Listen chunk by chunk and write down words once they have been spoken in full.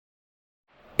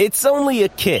It's only a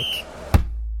kick,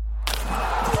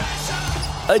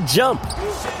 a jump,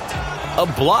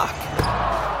 a block.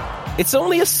 It's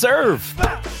only a serve.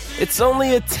 It's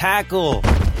only a tackle,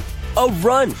 a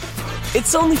run.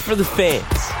 It's only for the fans.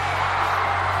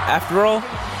 After all,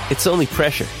 it's only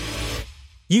pressure.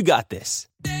 You got this.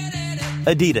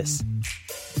 Adidas.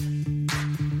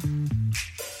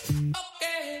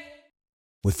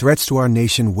 With threats to our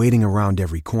nation waiting around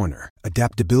every corner,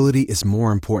 adaptability is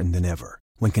more important than ever.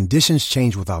 When conditions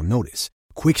change without notice,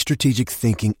 quick strategic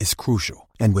thinking is crucial.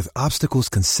 And with obstacles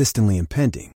consistently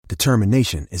impending,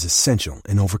 determination is essential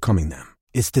in overcoming them.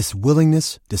 It's this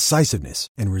willingness, decisiveness,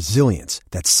 and resilience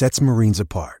that sets Marines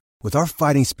apart. With our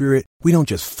fighting spirit, we don't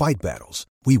just fight battles,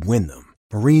 we win them.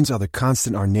 Marines are the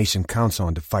constant our nation counts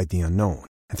on to fight the unknown.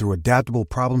 And through adaptable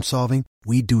problem solving,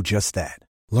 we do just that.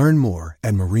 Learn more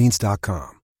at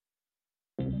marines.com.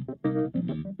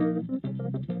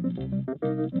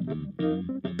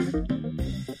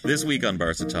 This week on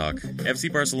Barca Talk,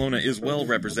 FC Barcelona is well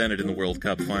represented in the World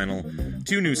Cup final.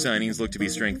 2 new signings look to be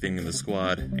strengthening the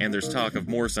squad, and there's talk of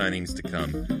more signings to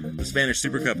come. The Spanish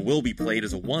Super Cup will be played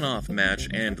as a one-off match,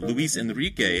 and Luis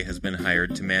Enrique has been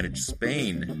hired to manage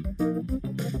Spain.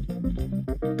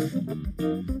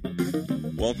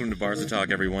 Welcome to Barca Talk,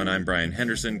 everyone. I'm Brian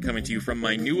Henderson, coming to you from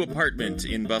my new apartment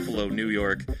in Buffalo, New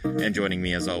York. And joining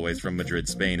me, as always, from Madrid,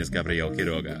 Spain, is Gabriel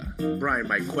Quiroga. Brian,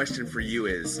 my question for you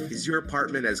is your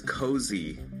apartment as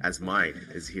cozy as mine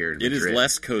is here in Madrid? It is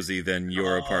less cozy than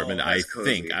your apartment, I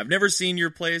think. I've never seen your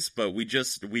place, but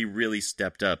we really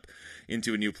stepped up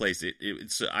into a new place.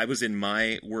 I was in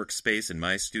my workspace, in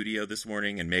my studio this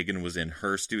morning, and Megan was in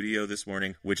her studio this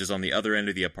morning, which is on the other end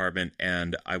of the apartment,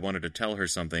 and I wanted to tell her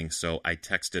something, so I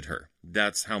texted her.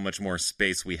 That's how much more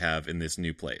space we have in this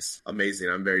new place. Amazing.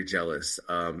 I'm very jealous.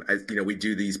 As you know, we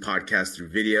do these podcasts through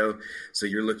video, so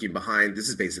you're looking behind. This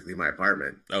is basically my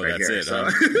apartment. Oh, right that's here, it. So.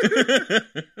 Huh?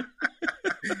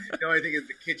 The only thing is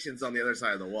the kitchen's on the other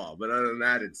side of the wall, but other than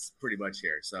that, it's pretty much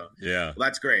here. So yeah, well,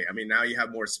 that's great. I mean, now you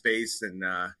have more space and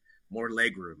more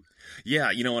leg room. Yeah,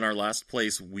 you know, in our last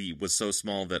place, we was so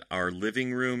small that our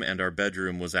living room and our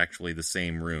bedroom was actually the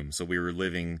same room. So we were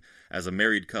living as a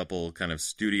married couple, kind of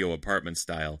studio apartment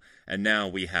style. And now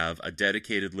we have a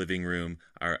dedicated living room,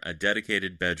 a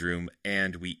dedicated bedroom,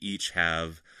 and we each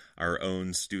have our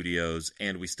own studios,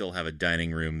 and we still have a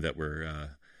dining room that we're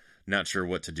not sure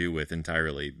what to do with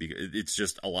entirely. It's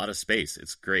just a lot of space.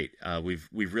 It's great.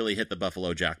 We've really hit the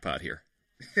Buffalo jackpot here.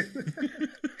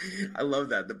 I love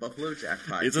that, the Buffalo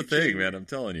jackpot. It's a thing, man. I'm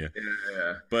telling you.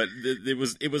 Yeah. But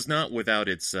it was not without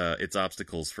its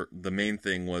obstacles. For the main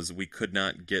thing was we could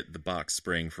not get the box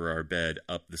spring for our bed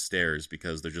up the stairs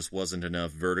because there just wasn't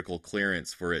enough vertical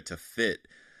clearance for it to fit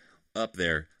up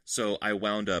there. So I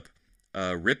wound up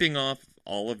ripping off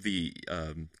all of the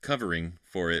covering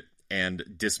for it and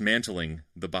dismantling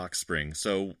the box spring.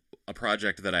 So a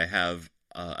project that I have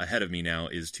ahead of me now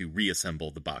is to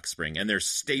reassemble the box spring, and there's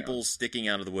staples sticking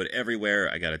out of the wood everywhere.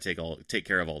 I got to take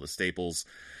care of all the staples,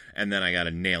 and then I got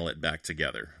to nail it back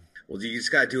together. Well, you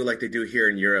just got to do it like they do here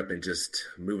in Europe and just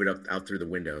move it out through the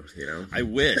window, you know? I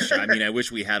wish. I mean, I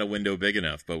wish we had a window big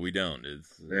enough, but we don't.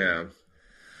 Yeah.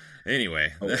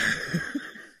 Anyway. Oh.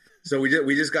 So we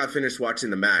just got finished watching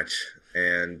the match.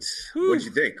 And what'd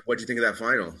you think? What'd you think of that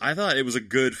final? I thought it was a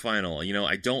good final. You know,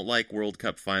 I don't like World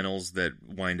Cup finals that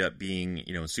wind up being,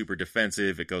 you know, super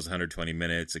defensive. It goes 120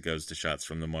 minutes. It goes to shots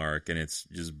from the mark. And it's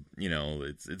just, you know,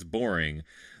 it's boring.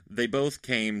 They both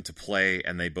came to play,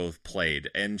 and they both played.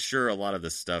 And sure, a lot of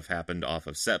this stuff happened off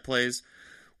of set plays,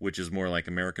 which is more like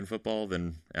American football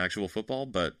than actual football.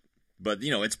 But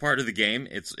you know, it's part of the game.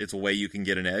 It's a way you can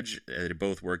get an edge. It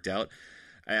both worked out.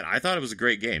 And I thought it was a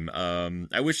great game.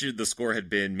 I wish the score had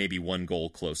been maybe 1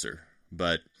 goal closer,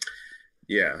 but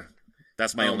yeah,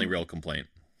 that's my only real complaint.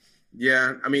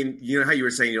 Yeah, I mean, you know how you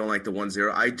were saying you don't like the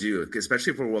 1-0? I do,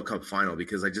 especially for a World Cup final,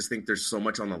 because I just think there's so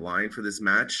much on the line for this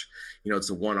match. You know,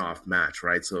 it's a one-off match,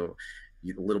 right? So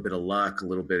a little bit of luck, a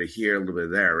little bit of here, a little bit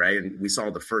of there, right? And we saw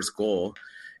the first goal.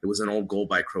 It was an old goal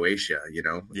by Croatia, you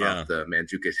know, off the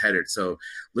Mandzukic header. So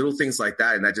little things like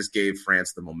that, and that just gave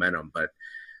France the momentum. But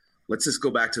let's just go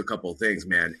back to a couple of things,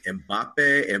 man.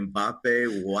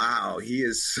 Mbappe, wow. He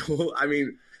is so – I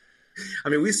mean,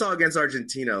 we saw against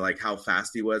Argentina, like, how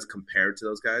fast he was compared to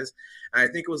those guys. And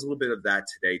I think it was a little bit of that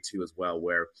today, too, as well,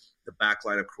 where the back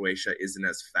line of Croatia isn't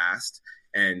as fast,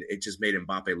 and it just made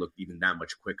Mbappe look even that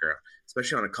much quicker,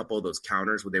 especially on a couple of those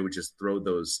counters where they would just throw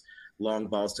those long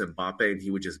balls to Mbappe, and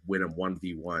he would just win them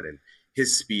 1v1. And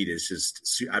his speed is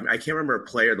just – I can't remember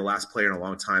the last player in a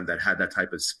long time that had that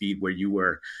type of speed where you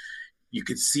were – you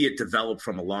could see it develop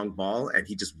from a long ball, and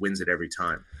he just wins it every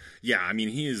time. Yeah, I mean,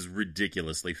 he is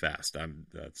ridiculously fast. I'm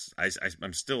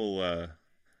still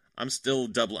I'm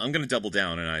going to double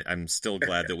down, and I'm still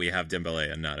glad that we have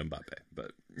Dembele and not Mbappe.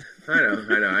 But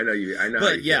I know you.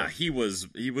 But yeah, he was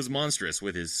monstrous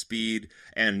with his speed,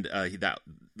 and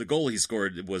the goal he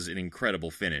scored was an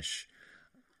incredible finish.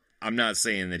 I'm not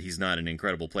saying that he's not an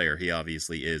incredible player. He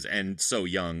obviously is, and so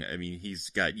young. I mean, he's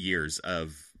got years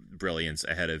of brilliance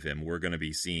ahead of him. We're going to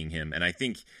be seeing him, and I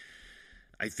think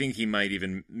he might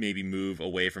even maybe move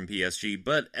away from PSG.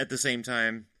 But at the same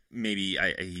time, maybe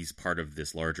he's part of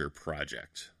this larger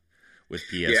project with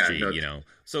PSG.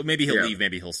 So maybe he'll leave,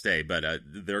 maybe he'll stay. But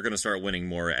they're going to start winning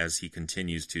more as he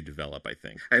continues to develop, I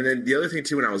think. And then the other thing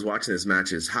too, when I was watching this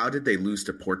match, is how did they lose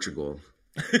to Portugal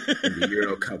in the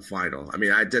Euro Cup final? I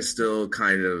mean, I just still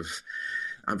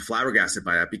I'm flabbergasted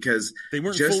by that, because they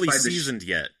weren't fully seasoned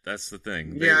yet. That's the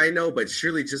thing. Yeah, I know, but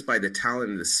surely just by the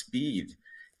talent and the speed,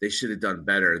 they should have done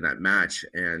better in that match.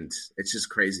 And it's just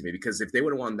crazy to me, because if they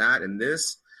would have won that and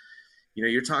this,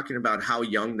 you're talking about how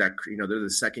young they're the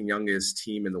second youngest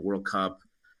team in the World Cup,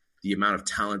 the amount of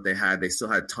talent they had. They still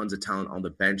had tons of talent on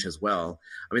the bench as well.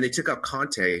 I mean, they took out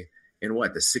Conte in the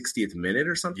 60th minute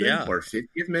or something, or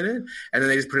 50th minute, and then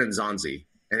they just put in Zanzi,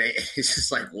 and it's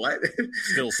just like, what?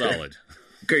 Still solid.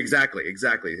 Exactly.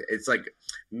 It's like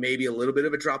maybe a little bit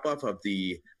of a drop off of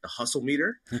the hustle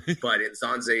meter, but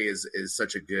Zanzi is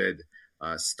such a good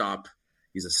stop.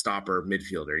 He's a stopper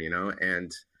midfielder,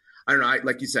 and I don't know.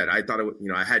 Like you said, I thought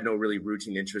I had no really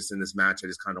routine interest in this match. I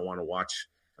just kind of want to watch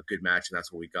a good match, and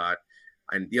that's what we got.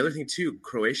 And the other thing too,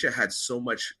 Croatia had so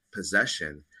much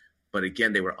possession, but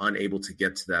again, they were unable to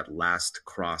get to that last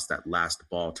cross, that last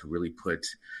ball, to really put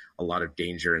a lot of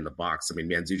danger in the box. I mean,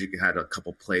 Mandzukic had a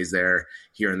couple plays there,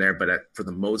 here and there, but for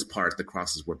the most part, the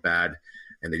crosses were bad,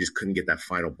 and they just couldn't get that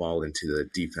final ball into the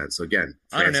defense. So again,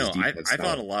 I don't know. I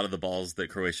thought a lot of the balls that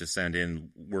Croatia sent in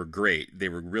were great. They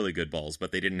were really good balls,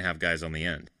 but they didn't have guys on the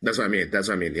end. That's what I mean.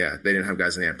 Yeah, they didn't have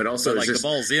guys on the end. But also, the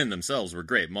balls in themselves were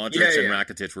great. Modric and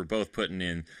Rakitic were both putting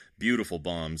in beautiful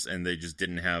bombs, and they just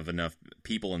didn't have enough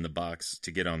people in the box to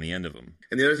get on the end of them.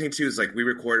 And the other thing too is, like,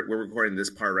 we're recording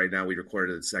this part right now. We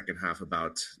recorded the second half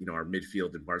about our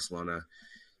midfield in Barcelona.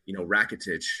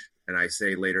 Rakitic. And I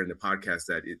say later in the podcast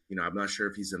that, I'm not sure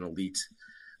if he's an elite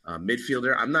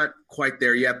midfielder. I'm not quite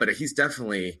there yet, but he's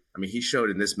definitely, he showed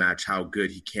in this match how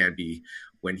good he can be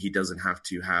when he doesn't have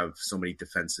to have so many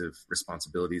defensive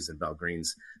responsibilities in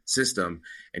Valgreen's system.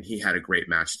 And he had a great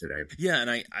match today. Yeah, and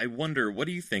I wonder, what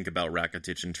do you think about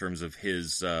Rakitic in terms of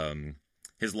his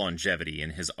longevity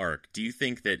and his arc? Do you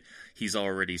think that he's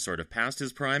already sort of past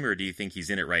his prime, or do you think he's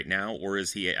in it right now, or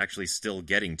is he actually still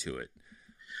getting to it?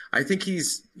 I think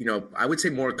he's, I would say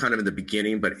more kind of in the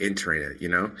beginning, but entering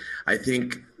it, I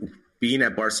think being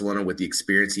at Barcelona with the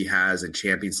experience he has in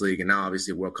Champions League and now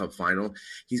obviously World Cup final,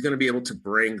 he's going to be able to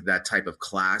bring that type of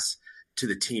class to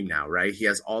the team now, right? He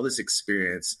has all this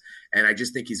experience, and I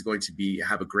just think he's going to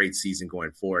have a great season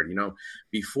going forward.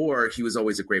 Before, he was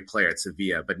always a great player at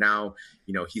Sevilla, but now,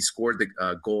 he scored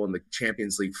the goal in the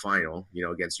Champions League final,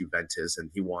 against Juventus,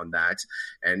 and he won that.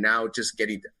 And now just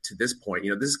getting to this point,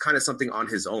 this is kind of something on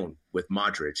his own with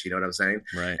Modric, you know what I'm saying?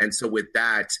 Right. And so with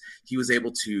that, he was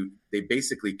able to, they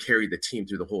basically carried the team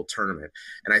through the whole tournament.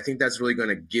 And I think that's really going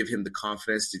to give him the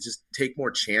confidence to just take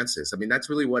more chances. I mean, that's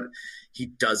really what he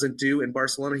doesn't do in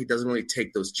Barcelona. He doesn't really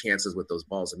take those chances with those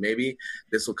balls. And maybe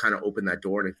this will kind of open that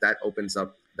door. And if that opens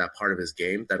up that part of his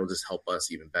game, that'll just help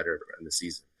us even better in the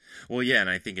season. Well, yeah, and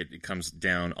I think it comes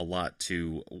down a lot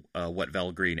to what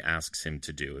Valgreen asks him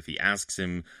to do. If he asks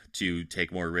him to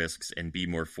take more risks and be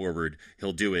more forward,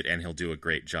 he'll do it, and he'll do a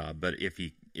great job. But if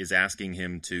he is asking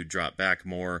him to drop back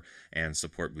more and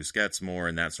support Busquets more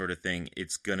and that sort of thing,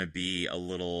 it's going to be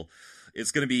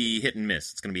it's going to be hit and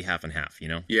miss. It's going to be half and half,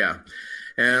 Yeah.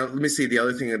 And let me see. The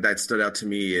other thing that stood out to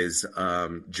me is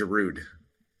Giroud.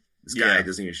 This guy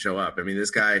doesn't even show up. I mean,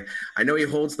 this guy, I know he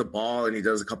holds the ball and he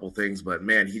does a couple things, but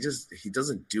man, he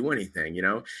doesn't do anything,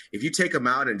 If you take him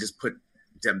out and just put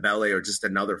Dembele or just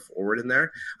another forward in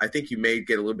there, I think you may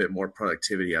get a little bit more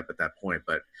productivity up at that point.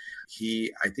 But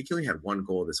I think he only had one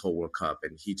goal this whole World Cup,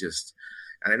 and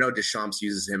and I know Deschamps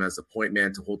uses him as a point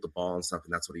man to hold the ball and stuff,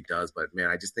 and that's what he does. But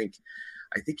man, I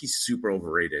think he's super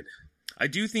overrated. I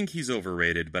do think he's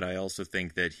overrated, but I also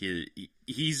think that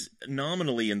he's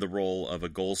nominally in the role of a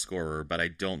goal scorer, but I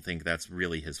don't think that's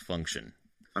really his function.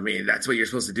 I mean, that's what you're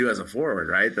supposed to do as a forward,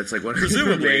 right? That's like what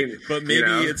presumably, but maybe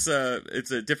it's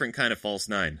a different kind of false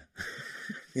nine.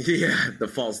 Yeah, the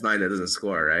false nine that doesn't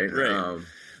score, right? Right.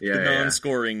 The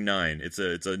non-scoring nine. It's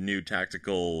a new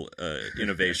tactical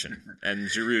innovation, and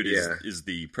Giroud is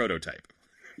the prototype.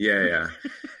 Yeah.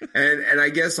 And I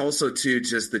guess also too,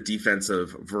 just the defense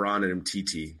of Varane and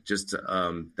Umtiti, just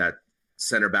that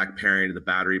center back pairing, the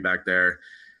battery back there,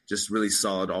 just really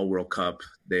solid all World Cup.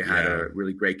 They had a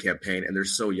really great campaign, and they're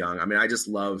so young. I mean, I just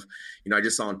love, I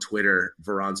just saw on Twitter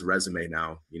Varane's resume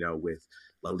now, with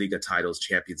La Liga titles,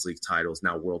 Champions League titles,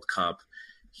 now World Cup.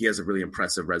 He has a really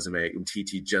impressive resume.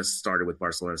 Umtiti just started with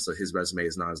Barcelona, so his resume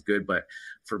is not as good. But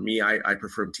for me, I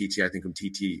prefer Umtiti. I think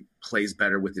Umtiti plays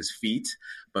better with his feet.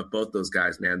 But both those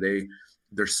guys, man,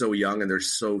 they're so young and they're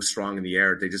so strong in the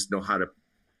air. They just know how to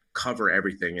cover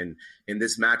everything. And in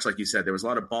this match, like you said, there was a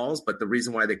lot of balls. But the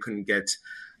reason why they couldn't get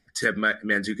to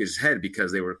Mandzukich's head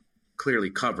because they were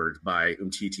clearly covered by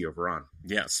Umtiti or Varane.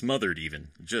 Yeah, smothered even.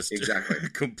 Just exactly.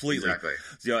 completely. Exactly.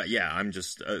 So, yeah, I'm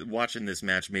just watching this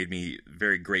match made me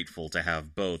very grateful to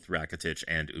have both Rakitic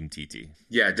and Umtiti.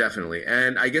 Yeah, definitely.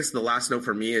 And I guess the last note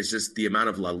for me is just the amount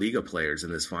of La Liga players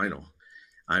in this final.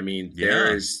 I mean,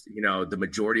 there is, the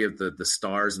majority of the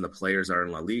stars and the players are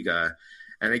in La Liga.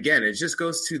 And again, it just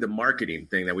goes to the marketing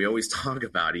thing that we always talk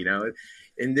about,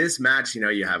 In this match,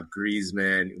 you have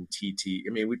Griezmann, Umtiti. I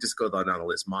mean, we just go down the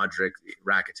list. Modric,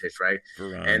 Rakitic, right?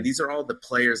 And these are all the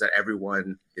players that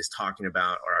everyone is talking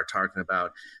about or are talking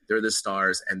about. They're the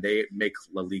stars, and they make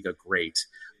La Liga great.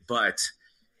 But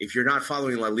if you're not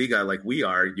following La Liga like we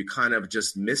are, you kind of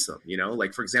just miss them,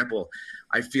 Like, for example,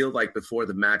 I feel like before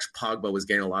the match, Pogba was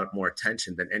getting a lot more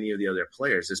attention than any of the other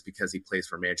players just because he plays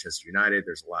for Manchester United.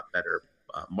 There's a lot better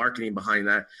marketing behind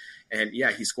that. And,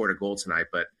 yeah, he scored a goal tonight,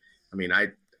 but I mean,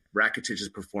 Rakitic's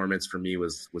performance for me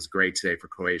was great today for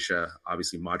Croatia.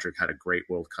 Obviously, Modric had a great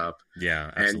World Cup.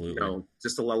 Yeah, absolutely. And,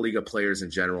 just the La Liga players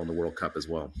in general in the World Cup as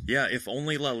well. Yeah, if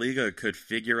only La Liga could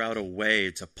figure out a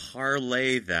way to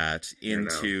parlay that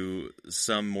into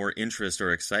some more interest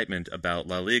or excitement about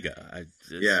La Liga.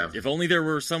 If only there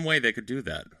were some way they could do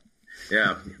that.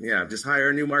 Yeah. Just hire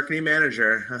a new marketing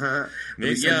manager.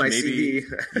 Maybe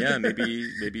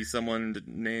someone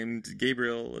named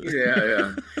Gabriel.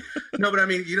 Yeah. No, but I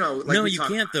mean, you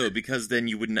can't though, because then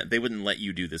they wouldn't let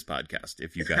you do this podcast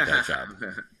if you got that job.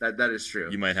 that is true.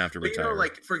 You might have to retire.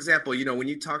 Like for example, when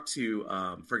you talk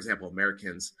to, for example,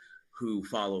 Americans who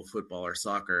follow football or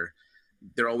soccer,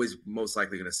 they're always most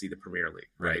likely going to see the Premier League,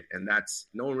 right? And that's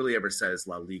no one really ever says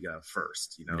La Liga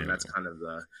first, and that's kind of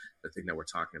the thing that we're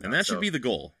talking about. And that should be the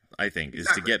goal, I think, is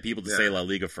to get people to say La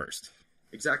Liga first.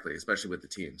 Exactly, especially with the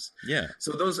teams. Yeah.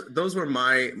 So those were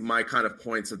my kind of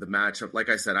points of the match. Like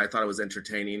I said, I thought it was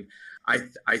entertaining.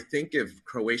 I think if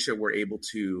Croatia were able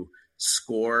to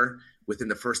score within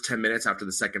the first 10 minutes after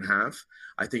the second half,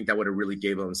 I think that would have really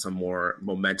gave them some more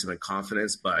momentum and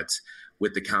confidence. But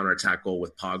with the counterattack goal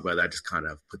with Pogba, that just kind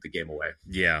of put the game away.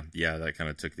 Yeah, that kind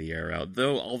of took the air out.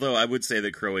 Although I would say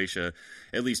that Croatia,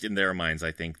 at least in their minds,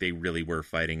 I think they really were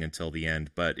fighting until the end,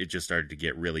 but it just started to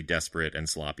get really desperate and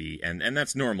sloppy. And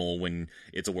that's normal when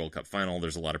it's a World Cup final.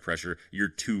 There's a lot of pressure. You're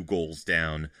 2 goals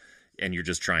down, and you're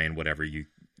just trying whatever you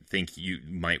think you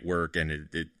might work, and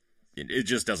it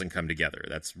just doesn't come together.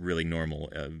 That's really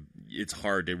normal. It's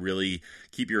hard to really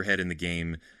keep your head in the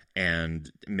game and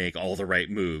make all the right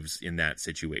moves in that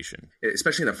situation.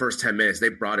 Especially in the first 10 minutes, they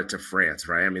brought it to France,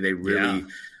 right? I mean, they really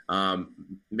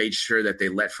made sure that they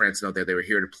let France know that they were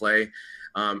here to play.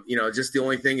 Just the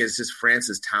only thing is just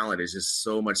France's talent is just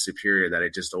so much superior that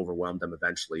it just overwhelmed them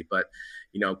eventually. But,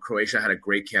 Croatia had a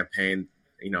great campaign.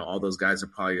 All those guys are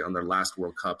probably on their last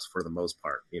World Cups for the most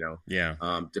part,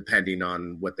 depending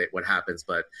on what happens.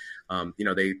 But,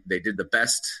 they did the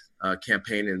best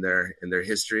campaign in their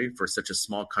history for such a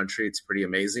small country. It's pretty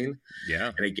amazing.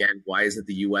 Yeah. And again, why isn't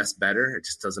the U.S. better? It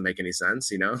just doesn't make any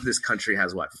sense. This country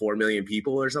has 4 million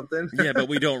people or something. Yeah, but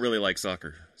we don't really like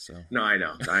soccer. So no, I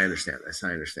know. I understand this.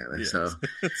 Yeah, So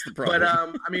that's the problem.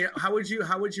 But I mean, how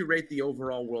would you rate the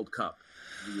overall World Cup?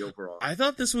 I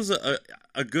thought this was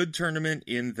a good tournament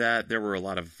in that there were a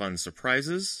lot of fun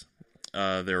surprises.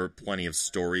 There were plenty of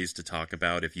stories to talk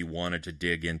about if you wanted to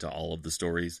dig into all of the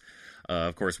stories.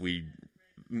 Of course, we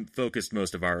focused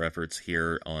most of our efforts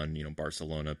here on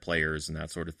Barcelona players and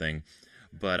that sort of thing.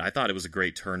 But I thought it was a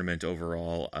great tournament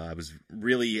overall. I was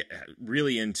really,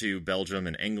 really into Belgium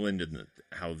and England and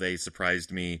how they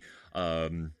surprised me.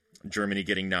 Germany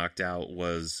getting knocked out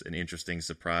was an interesting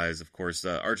surprise. Of course,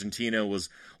 Argentina was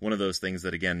one of those things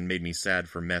that, again, made me sad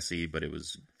for Messi, but it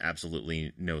was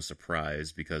absolutely no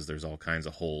surprise because there's all kinds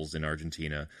of holes in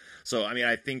Argentina. So, I mean,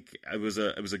 I think it was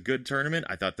a good tournament.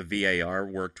 I thought the VAR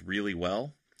worked really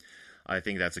well. I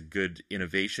think that's a good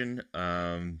innovation.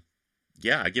 I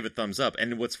give it thumbs up.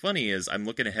 And what's funny is I'm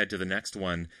looking ahead to the next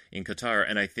one in Qatar,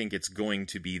 and I think it's going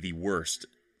to be the worst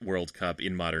World Cup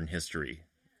in modern history.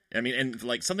 I mean, and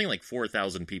like something like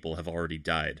 4,000 people have already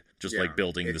died just like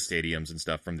building the stadiums and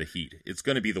stuff from the heat. It's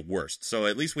going to be the worst. So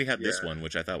at least we had this one,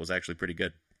 which I thought was actually pretty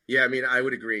good. Yeah, I mean, I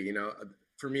would agree.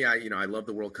 For me, I love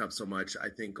the World Cup so much. I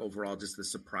think overall, just the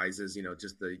surprises,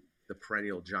 just the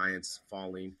perennial giants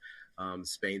falling,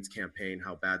 Spain's campaign,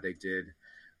 how bad they did,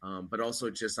 but also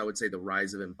just I would say the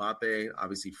rise of Mbappe.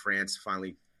 Obviously, France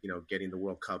finally, getting the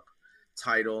World Cup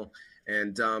title.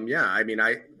 And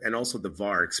and also the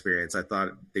VAR experience. I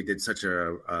thought they did such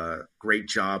a great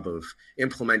job of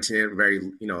implementing it. Very,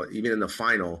 even in the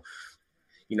final,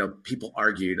 people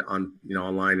argued on,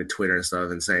 online and Twitter and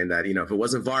stuff, and saying that, if it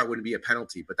wasn't VAR, it wouldn't be a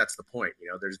penalty. But that's the point.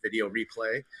 There's video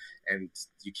replay, and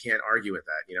you can't argue with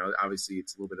that. Obviously,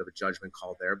 it's a little bit of a judgment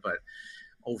call there, but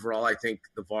overall, I think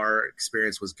the VAR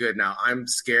experience was good. Now, I'm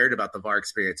scared about the VAR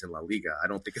experience in La Liga. I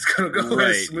don't think it's going to go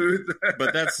as smooth.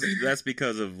 But that's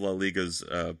because of La Liga's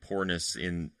poorness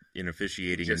in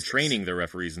officiating and training the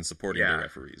referees and supporting the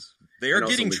referees. They are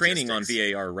getting training on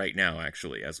VAR right now,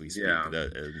 actually, as we speak,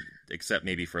 except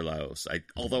maybe for Laos.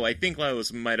 Although I think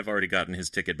Laos might have already gotten his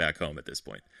ticket back home at this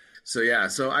point. So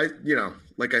I,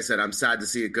 like I said, I'm sad to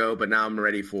see it go, but now I'm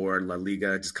ready for La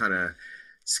Liga. Just kind of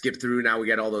skip through. Now we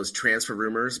get all those transfer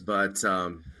rumors, but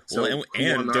and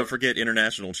don't forget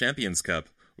International Champions Cup.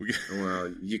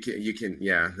 Well, you can,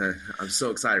 I'm so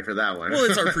excited for that one. Well,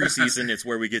 it's our preseason. It's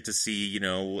where we get to see,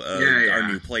 our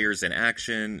new players in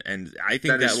action, and I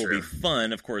think that will be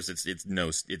fun. Of course, it's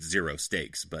zero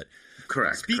stakes, but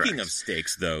correct. Speaking of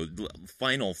stakes, though,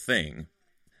 final thing,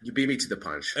 you beat me to the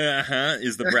punch.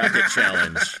 Is the bracket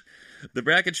challenge. The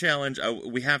bracket challenge,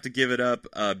 we have to give it up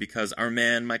because our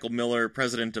man, Michael Miller,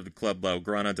 president of the Club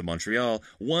Blaugrana de Montreal,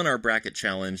 won our bracket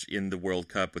challenge in the World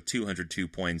Cup with 202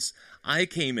 points. I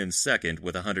came in second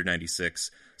with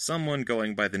 196. Someone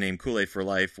going by the name Kool-Aid for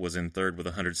Life was in third with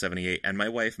 178. And my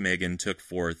wife, Megan, took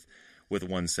fourth with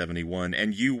 171.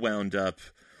 And you wound up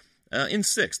in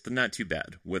sixth, not too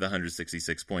bad, with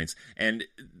 166 points. And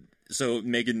so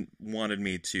Megan wanted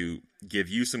me to give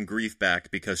you some grief back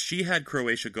because she had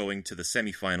Croatia going to the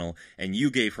semifinal, and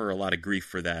you gave her a lot of grief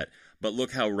for that. But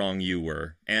look how wrong you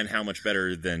were, and how much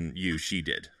better than you she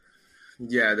did.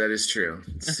 Yeah, that is true.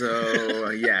 So,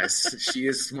 yes, she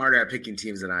is smarter at picking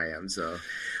teams than I am. So,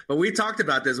 but we talked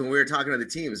about this when we were talking to the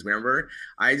teams, remember?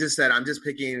 I just said, I'm just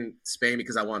picking Spain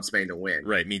because I want Spain to win.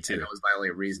 Right, me too. And that was my only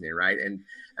reasoning, right? And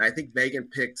I think Megan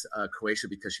picked Croatia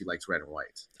because she likes red and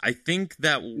white. I think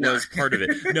that was part of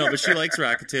it. No, but she likes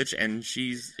Rakitic,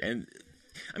 and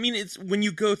I mean, it's when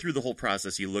you go through the whole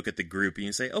process, you look at the group and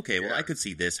you say, okay, well, I could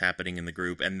see this happening in the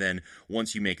group. And then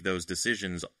once you make those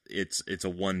decisions, it's a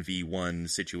 1v1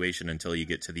 situation until you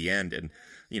get to the end. And,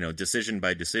 decision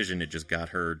by decision, it just got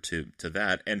her to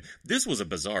that. And this was a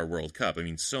bizarre World Cup. I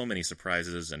mean, so many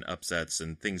surprises and upsets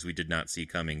and things we did not see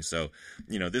coming. So,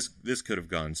 this could have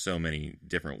gone so many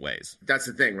different ways. That's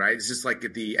the thing, right? It's just like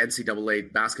at the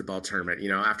NCAA basketball tournament.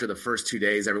 After the first 2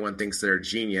 days, everyone thinks they're a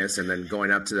genius. And then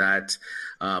going up to that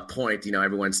point,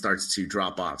 everyone starts to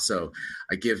drop off. So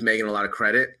I give Megan a lot of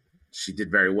credit. She did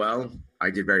very well. I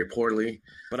did very poorly.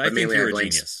 But I think you're a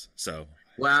genius. So,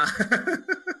 well,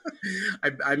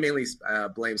 I mainly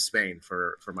blame Spain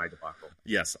for my debacle.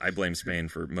 Yes, I blame Spain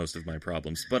for most of my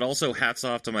problems. But also hats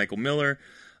off to Michael Miller.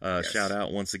 Shout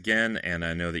out once again. And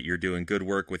I know that you're doing good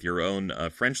work with your own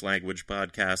French language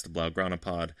podcast, Blaugrana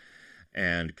Pod.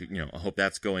 And, I hope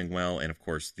that's going well. And, of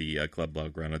course, the Club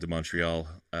Blaugrana de Montreal.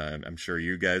 I'm sure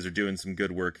you guys are doing some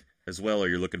good work as well, or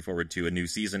you're looking forward to a new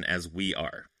season as we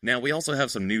are. Now, we also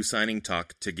have some new signing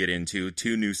talk to get into.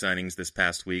 2 new signings this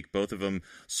past week, both of them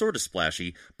sort of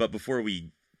splashy. But before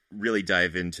we really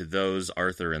dive into those,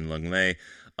 Arthur and Lenglet,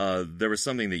 there was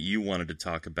something that you wanted to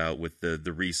talk about with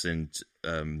the recent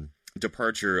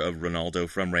departure of Ronaldo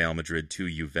from Real Madrid to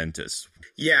Juventus.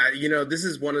 Yeah, this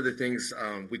is one of the things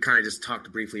we kind of just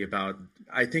talked briefly about.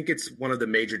 I think it's one of the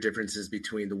major differences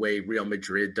between the way Real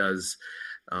Madrid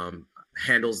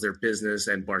handles their business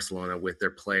and Barcelona with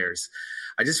their players.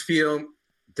 I just feel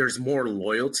there's more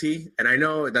loyalty, and I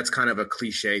know that's kind of a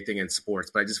cliche thing in sports,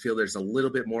 but I just feel there's a little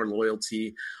bit more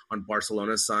loyalty on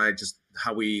Barcelona's side. Just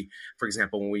how we, for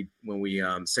example, when we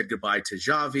said goodbye to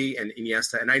Xavi and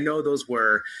Iniesta, and I know those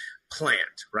were planned,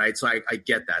 right? So I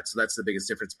get that. So that's the biggest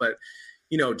difference. But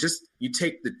just you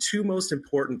take the 2 most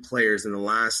important players in the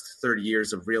last 30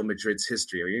 years of Real Madrid's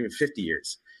history, or even 50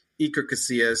 years, Iker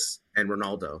Casillas and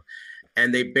Ronaldo,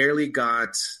 and they barely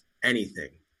got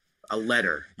anything. A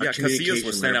letter. Yeah, Casillas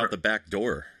was sent out the back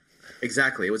door.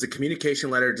 Exactly. It was a communication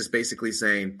letter just basically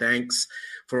saying thanks.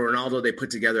 For Ronaldo, they put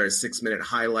together a 6-minute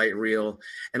highlight reel.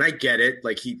 And I get it.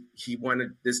 Like he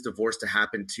wanted this divorce to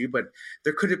happen too, but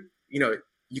there could have,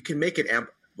 you can make it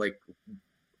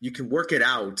you can work it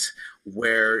out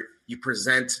where you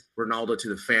present Ronaldo to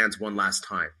the fans one last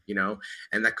time,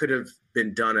 and that could have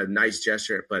been done a nice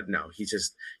gesture, but no,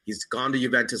 he's gone to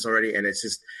Juventus already. And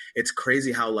it's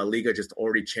crazy how La Liga just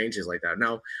already changes like that.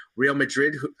 Now, Real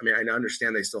Madrid, I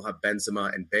understand they still have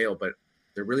Benzema and Bale, but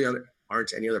there really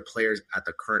aren't any other players at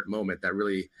the current moment that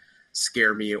really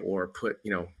scare me or put,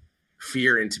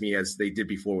 fear into me as they did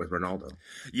before with Ronaldo.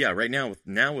 Yeah, right now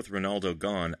with Ronaldo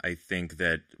gone, I think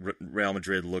that Real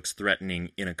Madrid looks threatening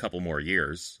in a couple more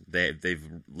years. They've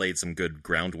laid some good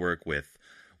groundwork with,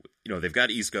 they've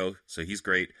got Isco, so he's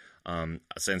great.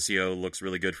 Asensio looks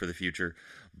really good for the future.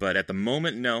 But at the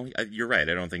moment, no, you're right.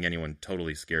 I don't think anyone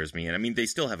totally scares me. And they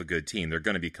still have a good team. They're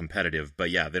going to be competitive.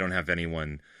 But yeah, they don't have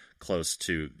anyone close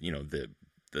to,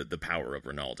 the power of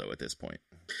Ronaldo at this point.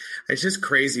 It's just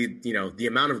crazy, the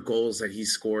amount of goals that he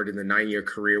scored in the 9-year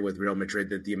career with Real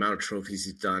Madrid, the amount of trophies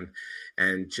he's done,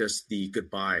 and just the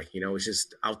goodbye, it's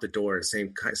just out the door,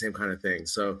 same kind of thing.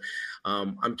 So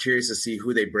I'm curious to see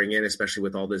who they bring in, especially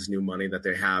with all this new money that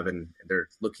they have, and they're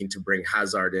looking to bring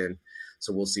Hazard in.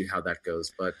 So we'll see how that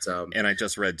goes. But and I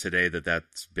just read today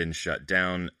that's been shut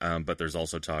down. But there's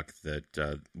also talk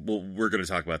that we're going to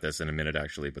talk about this in a minute,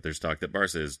 actually. But there's talk that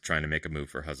Barca is trying to make a move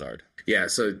for Hazard. Yeah,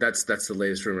 so that's the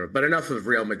latest rumor. But enough of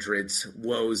Real Madrid's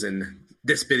woes and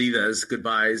despedidas,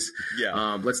 goodbyes.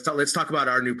 Yeah. Let's talk about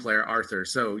our new player, Arthur.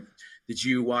 So did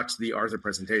you watch the Arthur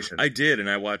presentation? I did, and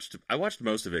I watched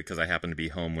most of it because I happened to be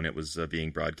home when it was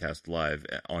being broadcast live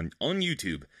on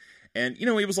YouTube. And,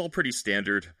 it was all pretty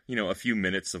standard, a few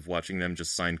minutes of watching them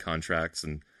just sign contracts.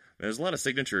 And there's a lot of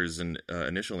signatures and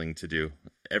initialing to do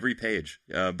every page.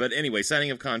 But anyway,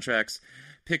 signing of contracts,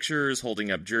 pictures, holding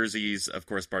up jerseys. Of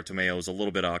course, Bartomeu was a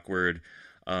little bit awkward.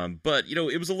 But,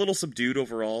 it was a little subdued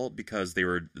overall because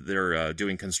they're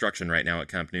doing construction right now at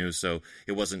Camp Nou. So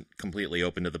it wasn't completely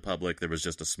open to the public. There was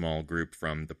just a small group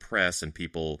from the press and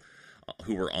people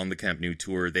who were on the Camp Nou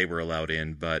tour. They were allowed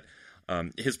in, but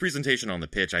his presentation on the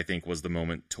pitch, I think, was the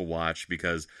moment to watch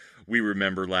because we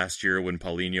remember last year when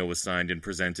Paulinho was signed and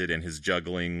presented and his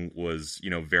juggling was,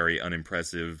 very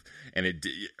unimpressive. And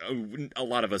a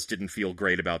lot of us didn't feel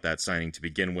great about that signing to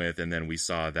begin with. And then we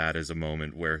saw that as a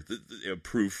moment where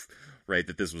proof, right,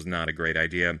 that this was not a great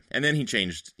idea. And then he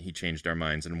changed our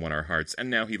minds and won our hearts. And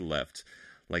now he left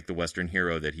like the Western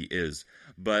hero that he is.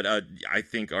 But I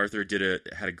think Arthur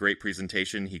had a great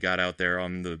presentation. He got out there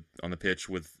on the pitch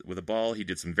with a ball. He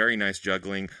did some very nice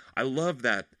juggling. I love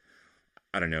that.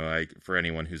 I don't know, for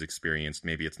anyone who's experienced,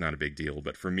 maybe it's not a big deal,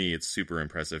 but for me, it's super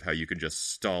impressive how you can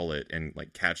just stall it and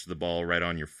catch the ball right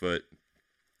on your foot.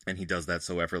 And he does that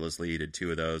so effortlessly. He did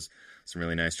 2 of those. Some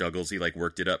really nice juggles. He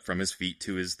worked it up from his feet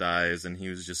to his thighs, and he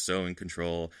was just so in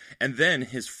control. And then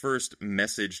his first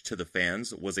message to the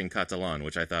fans was in Catalan,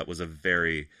 which I thought was a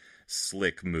very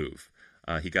slick move.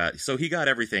 He got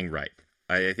everything right.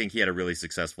 I think he had a really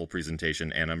successful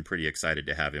presentation, and I'm pretty excited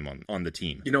to have him on the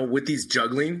team. With these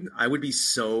juggling, I would be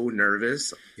so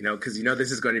nervous, because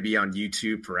this is going to be on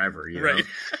YouTube forever, Right.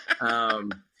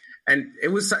 And it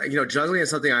was, juggling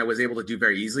is something I was able to do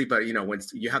very easily. But, when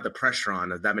you have the pressure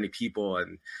on of that many people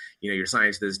and, you're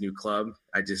signing to this new club,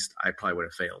 I probably would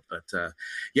have failed. But,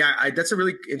 that's a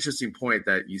really interesting point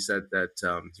that you said that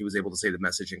he was able to say the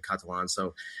message in Catalan.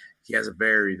 So he has a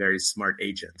very, very smart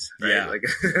agent. Right?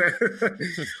 Yeah.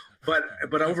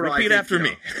 But overall, repeat after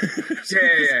me.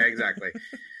 Yeah, exactly.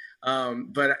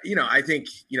 But, I think,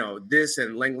 this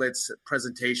and Lenglet's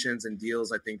presentations and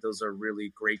deals, I think those are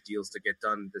really great deals to get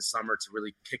done this summer to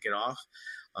really kick it off.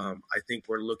 I think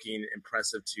we're looking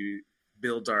impressive to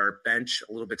build our bench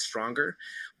a little bit stronger.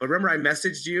 But remember, I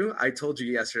messaged you. I told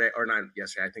you yesterday, or not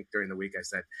yesterday, I think during the week I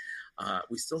said,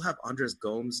 we still have Andres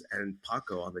Gomes and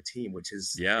Paco on the team, which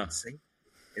is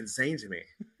insane to me.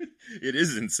 It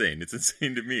is insane. It's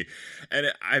insane to me.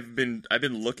 And I've been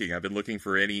looking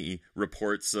for any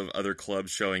reports of other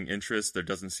clubs showing interest. There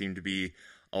doesn't seem to be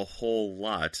a whole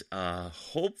lot.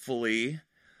 Hopefully,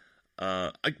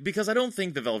 because I don't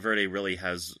think the Valverde really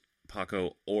has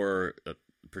Paco or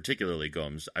particularly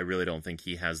Gomes. I really don't think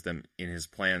he has them in his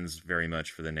plans very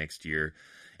much for the next year.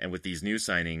 And with these new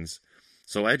signings,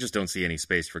 so I just don't see any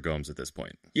space for Gomes at this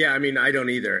point. Yeah, I don't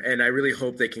either. And I really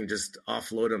hope they can just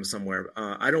offload him somewhere.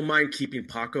 I don't mind keeping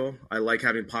Paco. I like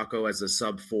having Paco as a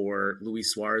sub for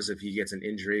Luis Suarez if he gets an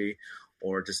injury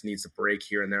or just needs a break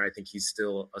here and there. I think he's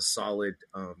still a solid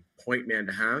point man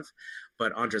to have.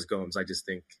 But Andres Gomes, I just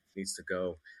think needs to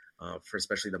go for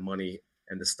especially the money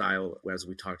and the style, as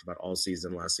we talked about all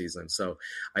season last season. So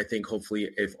I think hopefully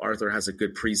if Arthur has a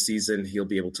good preseason, he'll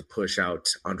be able to push out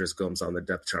Andres Gomes on the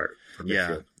depth chart for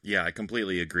midfield. Yeah, I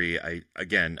completely agree. I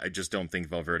just don't think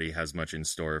Valverde has much in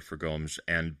store for Gomes,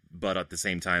 but at the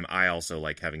same time, I also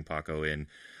like having Paco in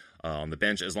on the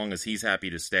bench. As long as he's happy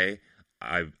to stay,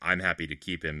 I'm happy to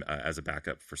keep him as a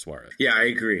backup for Suarez. Yeah, I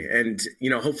agree. And,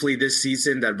 hopefully this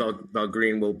season that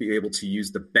Valgrian will be able to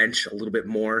use the bench a little bit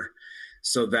more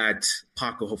so that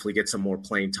Paco hopefully gets some more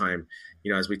playing time,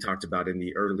 as we talked about in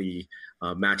the early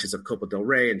matches of Copa del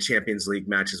Rey and Champions League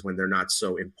matches when they're not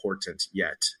so important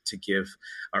yet, to give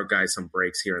our guys some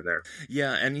breaks here and there.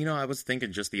 Yeah, and, I was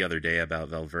thinking just the other day about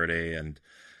Valverde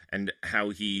and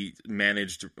how he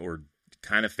managed or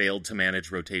kind of failed to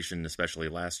manage rotation, especially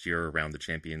last year around the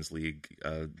Champions League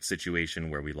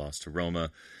situation where we lost to Roma.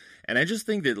 And I just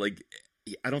think that,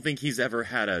 I don't think he's ever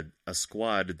had a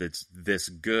squad that's this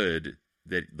good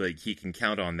that, he can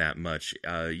count on that much.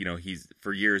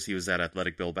 For years he was at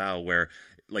Athletic Bilbao where,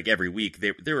 every week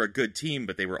they were a good team,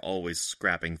 but they were always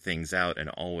scrapping things out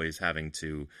and always having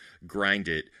to grind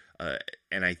it.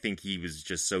 And I think he was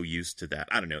just so used to that.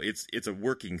 I don't know. It's a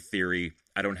working theory.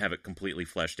 I don't have it completely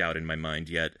fleshed out in my mind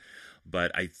yet,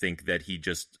 but I think that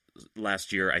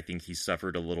last year, I think he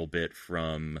suffered a little bit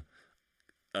from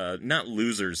not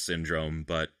loser's syndrome,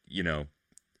 but,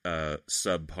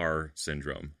 subpar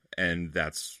syndrome. And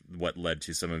that's what led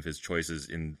to some of his choices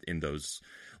in those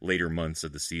later months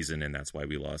of the season. And that's why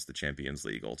we lost the Champions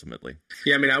League ultimately.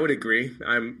 Yeah, I would agree.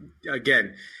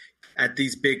 Again, at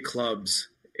these big clubs,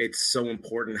 it's so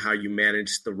important how you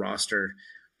manage the roster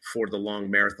for the long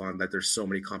marathon, that there's so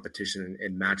many competition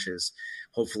and matches.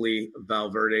 Hopefully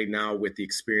Valverde now, with the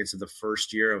experience of the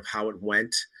first year of how it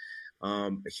went,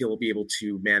 he'll be able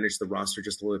to manage the roster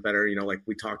just a little bit better. Like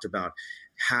we talked about,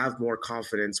 have more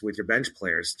confidence with your bench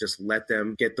players. Just let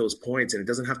them get those points. And it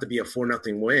doesn't have to be a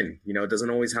 4-0 win. It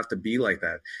doesn't always have to be like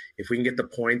that. If we can get the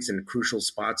points in crucial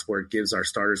spots where it gives our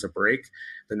starters a break,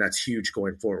 then that's huge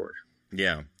going forward.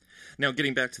 Yeah. Now,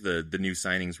 getting back to the new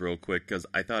signings real quick, because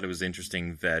I thought it was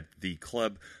interesting that the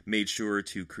club made sure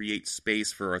to create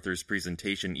space for Arthur's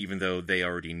presentation, even though they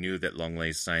already knew that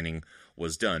Lenglet's signing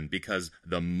was done. Because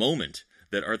the moment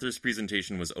that Arthur's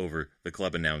presentation was over, the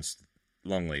club announced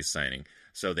Lenglet's signing.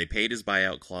 So they paid his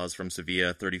buyout clause from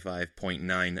Sevilla,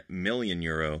 €35.9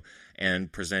 million,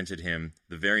 and presented him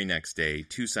the very next day,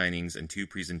 2 signings and 2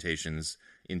 presentations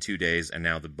in 2 days, and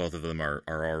now both of them are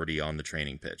already on the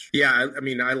training pitch. Yeah,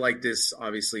 I like this,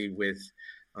 obviously, with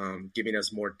giving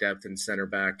us more depth in center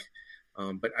back.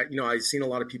 But, I've seen a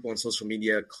lot of people on social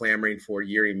media clamoring for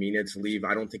Yerry Mina to leave.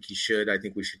 I don't think he should. I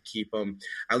think we should keep him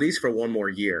at least for one more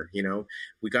year.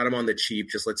 We got him on the cheap.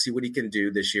 Just let's see what he can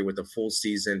do this year with a full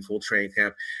season, full training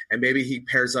camp. And maybe he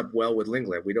pairs up well with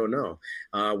Lenglet. We don't know.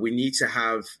 We need to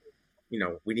have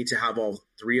all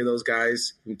 3 of those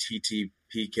guys, Umtiti,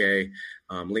 PK,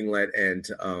 Lenglet, and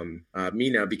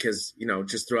Mina, because,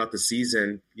 just throughout the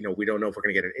season, we don't know if we're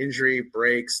going to get an injury,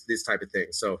 breaks, this type of thing.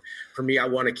 So for me, I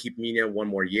want to keep Mina one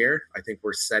more year. I think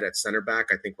we're set at center back.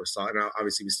 I think we're solid. And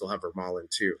obviously, we still have Vermaelen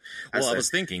too. Well, I was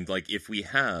thinking, if we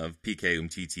have PK,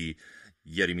 Umtiti,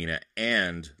 Yerry Mina,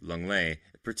 and Lenglet,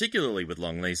 particularly with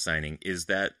Lenglet signing, is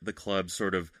that the club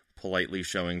sort of politely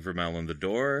showing Vermaelen the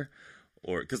door?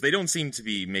 Or because they don't seem to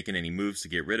be making any moves to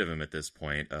get rid of him at this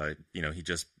point. He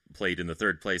just played in the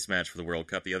 3rd place match for the World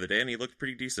Cup the other day, and he looked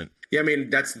pretty decent. Yeah,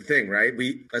 that's the thing, right?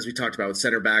 As we talked about with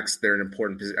center backs, they're an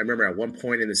important position. I remember at one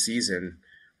point in the season,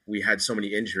 we had so many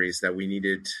injuries that we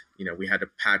needed, we had to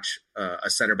patch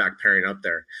a center back pairing up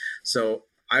there. So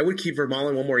I would keep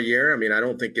Vermaelen one more year. I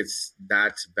don't think it's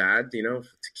that bad, to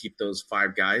keep those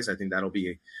 5 guys. I think that'll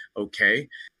be okay.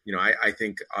 I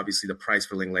think obviously the price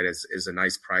for Lenglet is a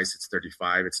nice price. It's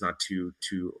 35. It's not too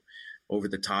over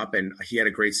the top. And he had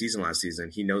a great season last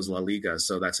season. He knows La Liga.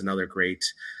 So that's another great,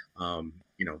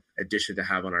 addition to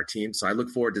have on our team. So I look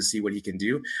forward to see what he can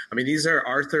do. These are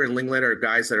Arthur and Lenglet are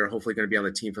guys that are hopefully going to be on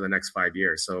the team for the next 5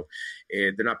 years. So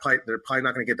they're probably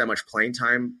not going to get that much playing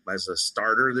time as a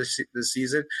starter this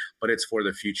season, but it's for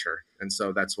the future. And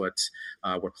so that's what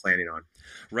we're planning on.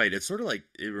 Right. It's sort of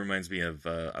it reminds me of,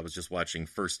 I was just watching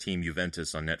First Team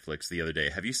Juventus on Netflix the other day.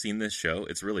 Have you seen this show?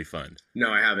 It's really fun. No,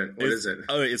 I haven't. What is it?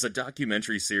 Oh, it's a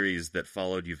documentary series that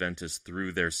followed Juventus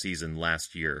through their season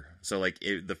last year. So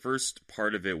the first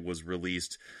part of it was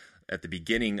released at the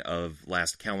beginning of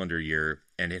last calendar year,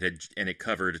 and it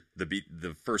covered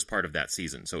the first part of that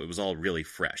season, so it was all really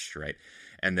fresh, right?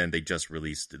 And then they just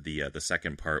released the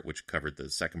second part, which covered the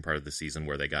second part of the season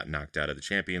where they got knocked out of the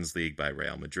Champions League by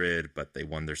Real Madrid, but they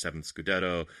won their 7th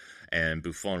Scudetto, and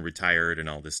Buffon retired and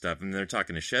all this stuff. And they're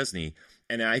talking to Szczesny,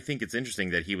 and I think it's interesting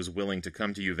that he was willing to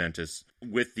come to Juventus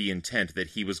with the intent that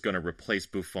he was going to replace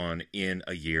Buffon in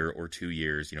a year or 2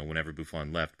 years, whenever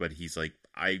Buffon left. But he's like,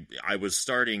 I was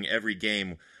starting every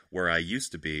game where I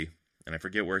used to be, and I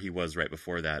forget where he was right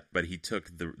before that, but he took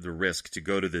the risk to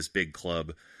go to this big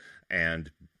club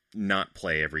and not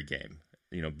play every game,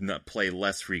 not play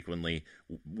less frequently,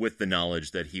 with the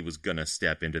knowledge that he was going to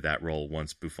step into that role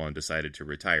once Buffon decided to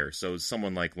retire. So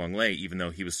someone like Lenglet, even though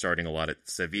he was starting a lot at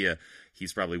Sevilla,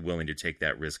 he's probably willing to take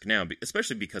that risk now,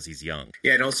 especially because he's young.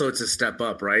 Yeah, and also it's a step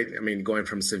up, right? I mean, going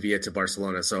from Sevilla to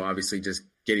Barcelona. So obviously just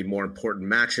getting more important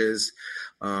matches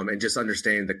and just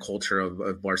understanding the culture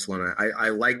of Barcelona. I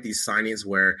like these signings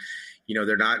where,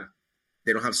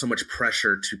 they don't have so much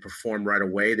pressure to perform right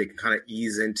away. They can kind of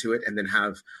ease into it and then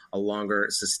have a longer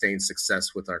sustained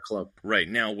success with our club. Right.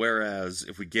 Now, whereas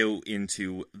if we go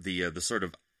into the sort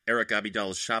of Eric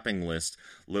Abidal's shopping list,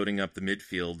 loading up the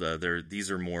midfield, these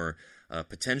are more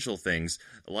potential things.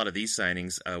 A lot of these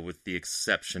signings, with the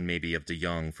exception maybe of De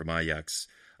Jong from Ajax,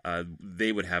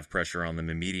 they would have pressure on them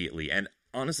immediately. And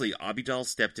honestly, Abidal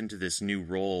stepped into this new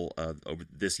role over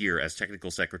this year as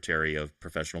technical secretary of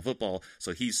professional football,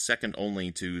 so he's second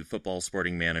only to football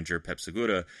sporting manager Pep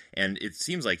Segura, and it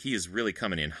seems like he is really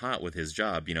coming in hot with his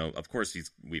job. Of course,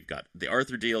 we've got the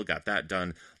Arthur deal, got that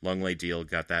done, Lenglet deal,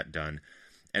 got that done,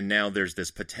 and now there's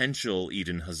this potential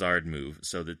Eden Hazard move,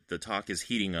 so the talk is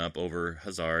heating up over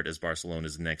Hazard as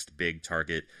Barcelona's next big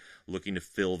target, looking to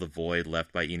fill the void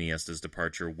left by Iniesta's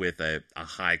departure with a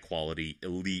high-quality,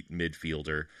 elite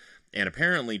midfielder. And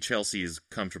apparently Chelsea is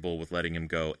comfortable with letting him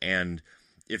go. And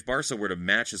if Barca were to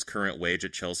match his current wage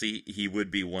at Chelsea, he would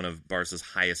be one of Barca's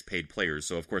highest-paid players.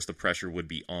 So, of course, the pressure would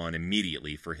be on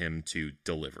immediately for him to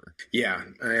deliver. Yeah,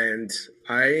 and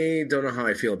I don't know how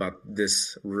I feel about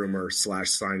this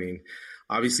rumor/signing.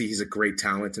 Obviously, he's a great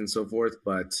talent and so forth,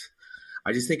 but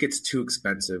I just think it's too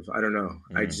expensive. I don't know.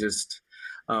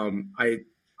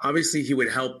 Obviously he would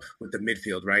help with the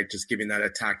midfield, right? Just giving that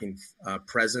attacking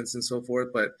presence and so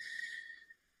forth. But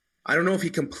I don't know if he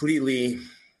completely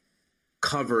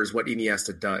covers what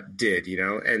Iniesta did,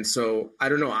 And so I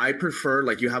don't know. I prefer,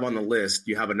 like you have on the list,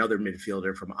 you have another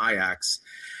midfielder from Ajax.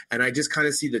 And I just kind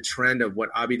of see the trend of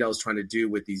what Abidal is trying to do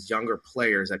with these younger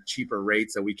players at cheaper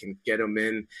rates that we can get them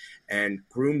in and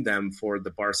groom them for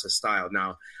the Barca style.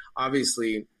 Now,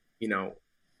 obviously,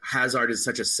 Hazard is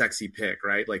such a sexy pick,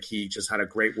 right? Like he just had a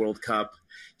great World Cup.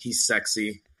 He's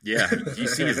sexy. Yeah. Do you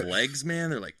see his legs,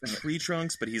 man? They're like tree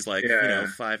trunks, but he's like,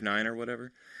 5'9" or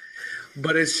whatever.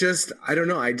 But it's just, I don't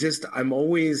know. I'm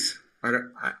always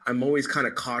kind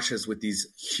of cautious with these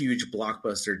huge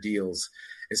blockbuster deals,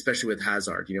 especially with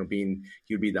Hazard, he would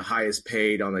be the highest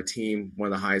paid on the team,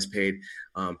 one of the highest paid.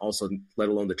 Also, let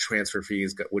alone the transfer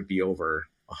fees would be over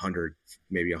 100,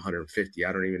 maybe 150.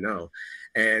 I don't even know.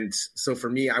 And so for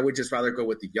me, I would just rather go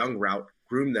with the young route,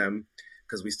 groom them,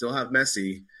 because we still have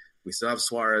Messi, we still have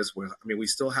Suarez. We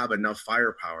still have enough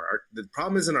firepower. The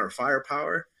problem isn't our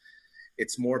firepower.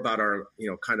 It's more about our,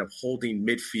 kind of holding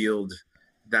midfield,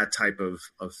 that type of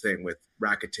thing with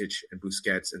Rakitic and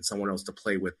Busquets and someone else to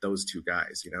play with those two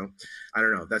guys, I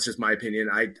don't know. That's just my opinion.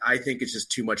 I think it's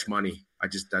just too much money. I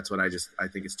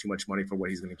think it's too much money for what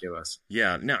he's going to give us.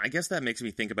 Yeah. Now, I guess that makes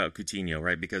me think about Coutinho,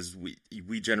 right? Because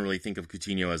we generally think of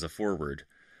Coutinho as a forward,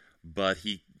 but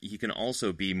he can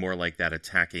also be more like that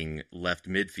attacking left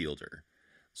midfielder.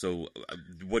 So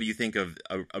what do you think of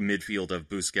a midfield of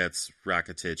Busquets,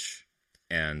 Rakitic,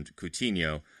 and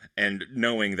Coutinho, and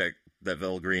knowing that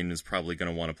Velgreen is probably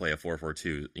going to want to play a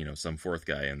 4-4-2, some fourth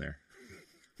guy in there.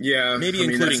 Yeah. Maybe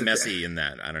including Messi in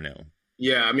that. I don't know.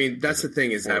 Yeah, that's the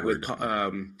thing is that with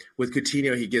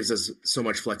Coutinho, he gives us so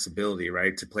much flexibility,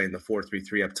 right, to play in the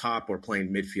 4-3-3 up top or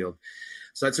playing midfield.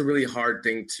 So that's a really hard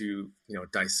thing to,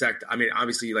 dissect.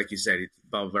 Obviously, like you said,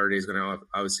 Valverde is going to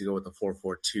obviously go with the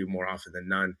 4-4-2 more often than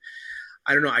none.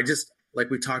 I don't know. Like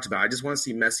we talked about, I just want to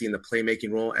see Messi in the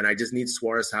playmaking role, and I just need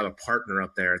Suarez to have a partner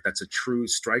up there that's a true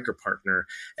striker partner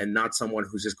and not someone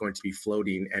who's just going to be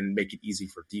floating and make it easy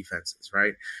for defenses,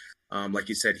 right? Like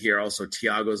you said here, also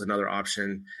Thiago's another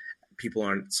option. People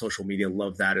on social media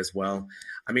love that as well.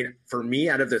 For me,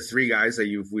 out of the three guys that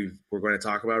we're going to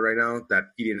talk about right now, that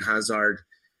Eden Hazard,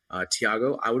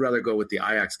 Thiago, I would rather go with the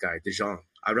Ajax guy, De Jong.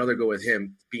 I'd rather go with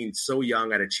him being so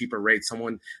young at a cheaper rate,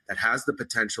 someone that has the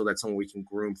potential, that someone we can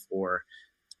groom for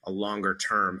a longer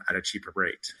term at a cheaper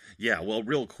rate. Yeah, well,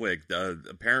 real quick,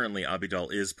 apparently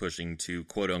Abidal is pushing to,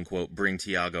 quote-unquote, bring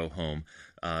Thiago home.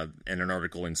 And an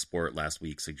article in Sport last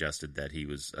week suggested that he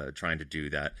was trying to do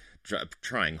that,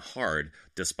 trying hard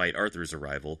despite Arthur's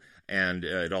arrival. And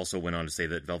it also went on to say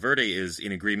that Valverde is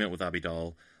in agreement with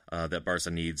Abidal that Barca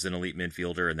needs an elite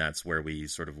midfielder, and that's where we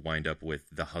sort of wind up with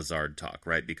the Hazard talk,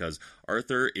 right? Because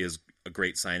Arthur is a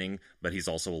great signing, but he's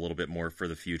also a little bit more for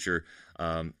the future.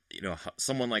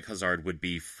 Someone like Hazard would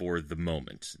be for the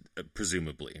moment,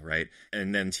 presumably, right?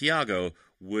 And then Thiago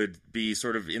would be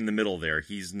sort of in the middle there.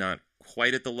 He's not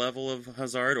quite at the level of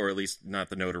Hazard, or at least not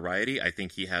the notoriety. I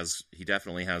think he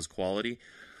definitely has quality.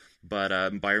 But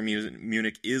Bayern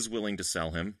Munich is willing to sell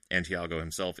him, and Thiago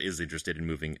himself is interested in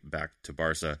moving back to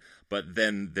Barca. But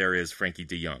then there is Frankie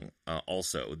de Jong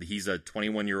also. He's a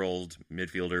 21-year-old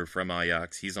midfielder from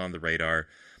Ajax. He's on the radar,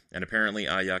 and apparently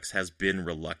Ajax has been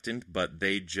reluctant, but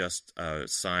they just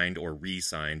signed or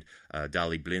re-signed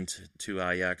Dali Blind to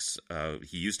Ajax.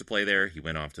 He used to play there. He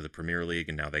went off to the Premier League,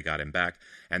 and now they got him back,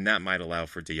 and that might allow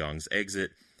for de Jong's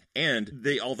exit. And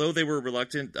although they were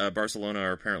reluctant, Barcelona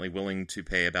are apparently willing to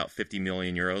pay about 50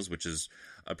 million euros, which is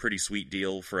a pretty sweet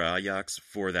deal for Ajax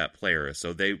for that player.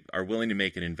 So they are willing to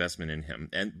make an investment in him.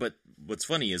 But what's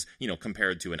funny is,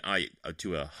 compared to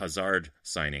a Hazard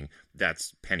signing,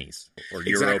 that's pennies or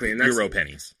Euro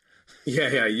pennies.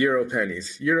 Yeah, Euro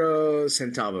pennies, Euro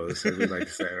centavos, as we like to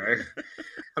say, right?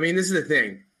 I mean, this is the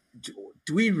thing.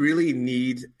 Do we really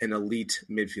need an elite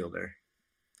midfielder,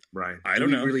 Brian? I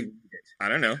don't know. Really need it? I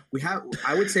don't know.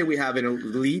 I would say we have an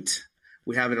elite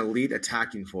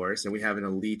attacking force, and we have an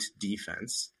elite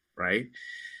defense, right?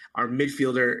 Our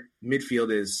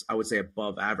midfield is, I would say,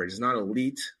 above average. It's not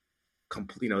elite,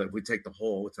 complete. If we take the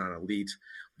whole, it's not elite,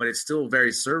 but it's still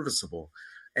very serviceable.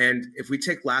 And if we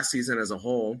take last season as a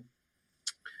whole,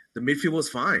 the midfield was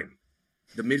fine.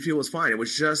 It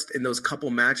was just in those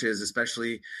couple matches,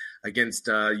 especially against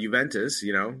Juventus,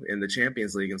 in the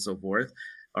Champions League and so forth,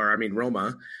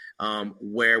 Roma,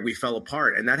 where we fell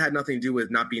apart. And that had nothing to do with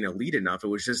not being elite enough. It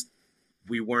was just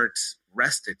we weren't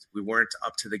rested. We weren't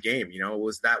up to the game. It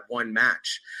was that one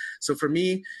match. So for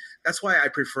me, that's why I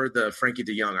prefer the Frankie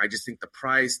de Jong. I just think the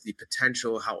price, the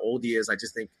potential, how old he is, I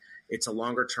just think it's a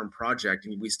longer-term project.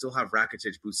 And we still have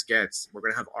Rakitic, Busquets. We're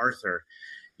going to have Arthur.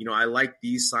 I like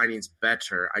these signings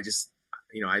better. I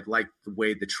like the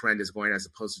way the trend is going as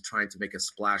opposed to trying to make a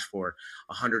splash for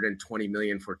 120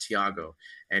 million for Thiago.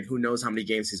 And who knows how many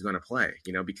games he's going to play,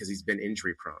 because he's been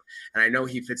injury prone. And I know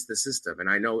he fits the system. And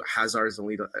I know Hazard is the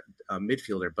lead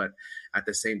midfielder. But at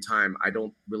the same time, I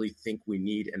don't really think we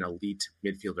need an elite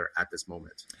midfielder at this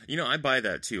moment. I buy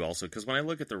that too also, because when I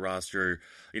look at the roster,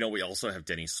 we also have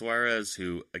Denis Suarez,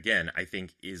 who, again, I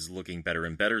think is looking better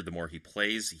and better. The more he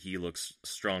plays, he looks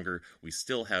stronger. We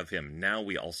still have him. Now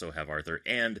we also have Arthur.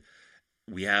 And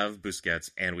we have Busquets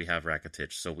and we have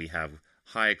Rakitic. So we have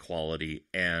high quality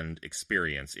and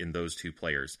experience in those two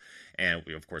players. And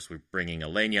we're bringing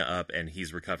Alenia up, and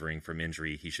he's recovering from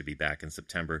injury. He should be back in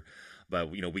September. But,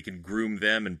 we can groom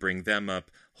them and bring them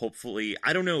up. Hopefully,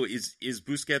 I don't know, is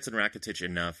Busquets and Rakitic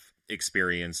enough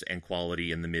experience and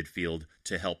quality in the midfield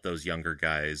to help those younger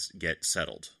guys get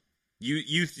settled?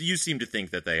 You seem to think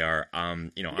that they are.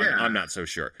 I'm not so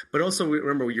sure. But also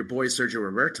remember your boy Sergio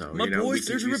Roberto.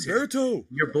 Sergio Roberto.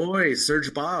 Your boy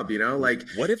Serge Bob.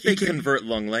 What if they convert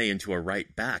Lenglet into a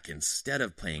right back instead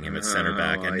of playing him at center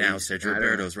back, and now Sergio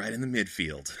Roberto's right in the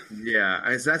midfield?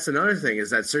 Yeah, that's another thing, is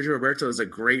that Sergio Roberto is a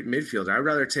great midfielder. I'd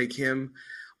rather take him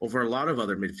over a lot of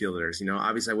other midfielders.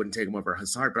 Obviously I wouldn't take him over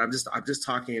Hazard, but I'm just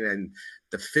talking in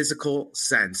the physical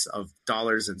sense of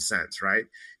dollars and cents, right?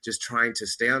 Just trying to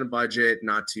stay on a budget,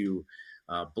 not to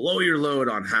blow your load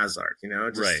on Hazard,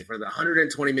 right. For the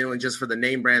 120 million, just for the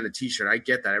name brand, the t-shirt. I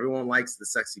get that. Everyone likes the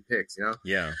sexy pics,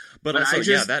 Yeah. But also,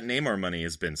 that Neymar money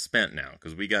has been spent now,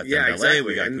 because we got Dembele, exactly.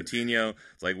 We got Coutinho.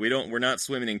 It's like we're not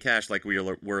swimming in cash like we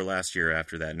were last year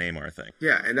after that Neymar thing.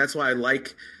 Yeah, and that's why I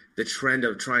like the trend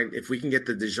of if we can get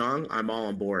the De Jong, I'm all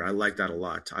on board. I like that a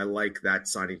lot. I like that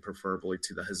signing preferably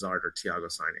to the Hazard or Thiago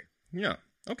signing. Yeah.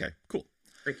 Okay, cool.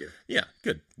 Thank you. Yeah,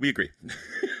 good. We agree.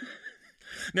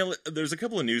 Now, there's a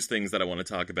couple of news things that I want to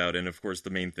talk about, and of course the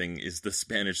main thing is the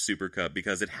Spanish Super Cup,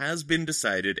 because it has been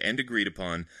decided and agreed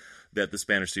upon that the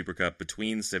Spanish Super Cup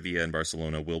between Sevilla and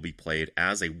Barcelona will be played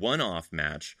as a one-off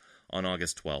match on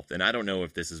August 12th. And I don't know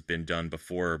if this has been done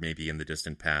before, maybe in the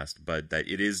distant past, but that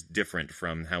it is different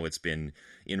from how it's been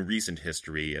in recent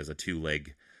history as a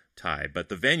two-leg tie. But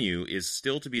the venue is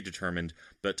still to be determined,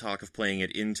 but talk of playing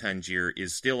it in Tangier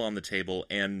is still on the table,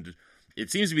 and it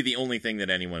seems to be the only thing that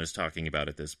anyone is talking about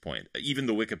at this point. Even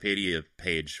the Wikipedia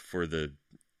page for the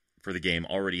for the game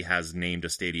already has named a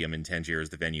stadium in Tangier as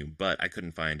the venue, but I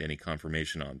couldn't find any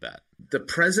confirmation on that.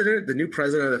 The new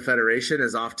president of the federation,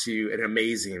 is off to an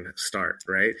amazing start,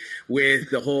 right? With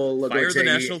the whole fire the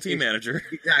national team manager.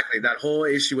 Exactly. That whole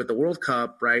issue with the World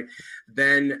Cup, right?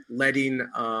 Then letting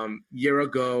Euro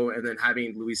go, and then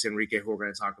having Luis Enrique, who we're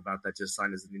going to talk about, that just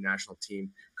signed as the new national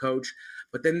team coach.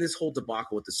 But then this whole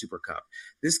debacle with the Super Cup.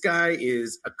 This guy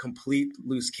is a complete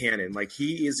loose cannon. Like,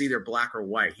 he is either black or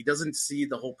white. He doesn't see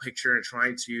the whole picture and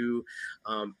trying to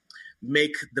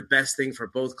make the best thing for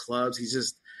both clubs. He's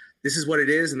just, this is what it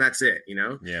is, and that's it, you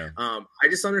know? Yeah. I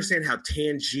just understand how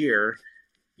Tangier,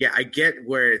 yeah, I get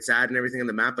where it's at and everything on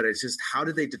the map, but it's just, how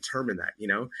did they determine that, you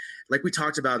know? Like we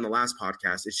talked about in the last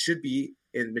podcast, it should be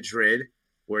in Madrid,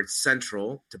 where it's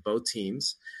central to both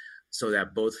teams, so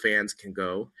that both fans can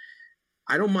go.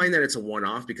 I don't mind that it's a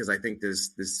one-off, because I think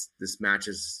this match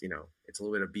is, you know, it's a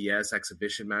little bit of BS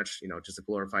exhibition match, you know, just a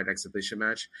glorified exhibition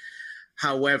match.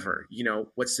 However, you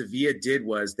know, what Sevilla did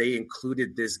was they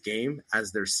included this game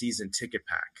as their season ticket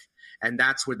pack. And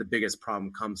that's where the biggest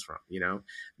problem comes from. You know,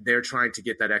 they're trying to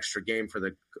get that extra game for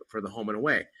the home and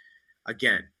away.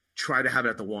 Again, try to have it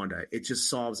at the Wanda. It just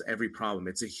solves every problem.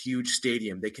 It's a huge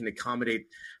stadium. They can accommodate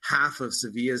half of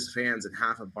Sevilla's fans and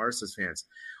half of Barca's fans.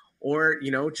 Or,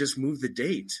 you know, just move the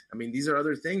date. I mean, these are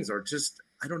other things, or just,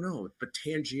 I don't know. But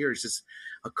Tangier is just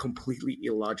a completely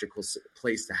illogical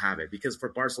place to have it, because for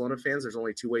Barcelona fans, there's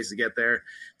only two ways to get there.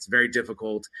 It's very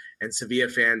difficult. And Sevilla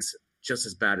fans, just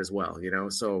as bad as well, you know?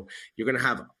 So you're going to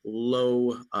have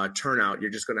low turnout.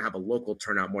 You're just going to have a local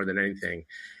turnout more than anything.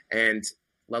 And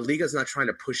La Liga is not trying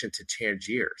to push into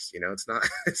Tangiers. You know,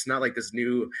 it's not like this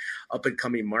new up and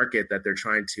coming market that they're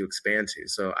trying to expand to.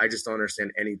 So I just don't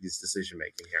understand any of these decision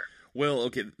making here. Well,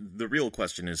 okay. The real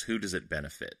question is, who does it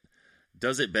benefit?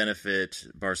 Does it benefit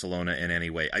Barcelona in any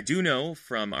way? I do know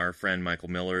from our friend Michael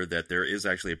Miller that there is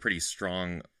actually a pretty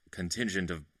strong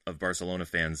contingent of Barcelona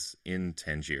fans in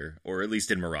Tangier, or at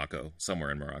least in Morocco,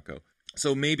 somewhere in Morocco.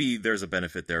 So maybe there's a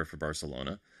benefit there for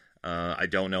Barcelona. I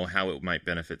don't know how it might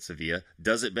benefit Sevilla.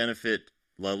 Does it benefit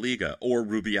La Liga or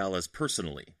Rubiales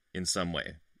personally in some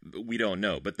way? We don't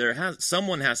know, but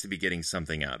someone has to be getting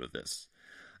something out of this.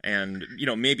 And, you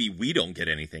know, maybe we don't get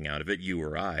anything out of it, you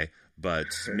or I, but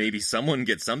maybe someone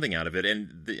gets something out of it.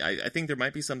 And I think there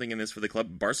might be something in this for the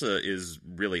club. Barca is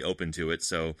really open to it,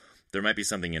 so there might be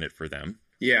something in it for them.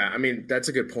 Yeah, I mean, that's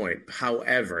a good point.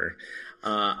 However,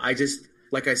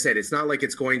 like I said, it's not like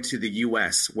it's going to the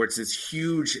U.S. where it's this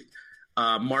huge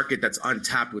market that's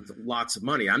untapped with lots of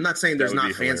money. I'm not saying there's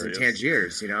not fans in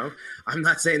Tangiers, you know. I'm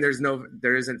not saying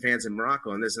there isn't fans in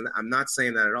Morocco, and I'm not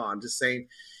saying that at all. I'm just saying,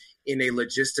 in a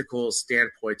logistical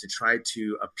standpoint, to try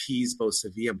to appease both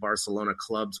Sevilla and Barcelona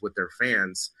clubs with their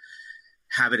fans,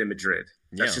 have it in Madrid.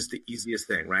 That's just the easiest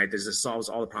thing, right? This just solves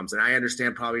all the problems. And I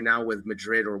understand probably now with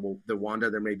Madrid or the Wanda,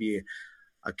 there may be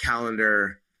a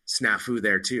calendar snafu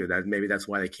there too. That's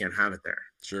why they can't have it there.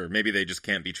 Sure, maybe they just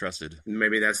can't be trusted.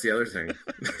 Maybe that's the other thing.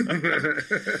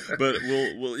 But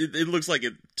it looks like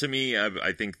it to me.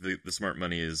 I think the smart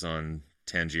money is on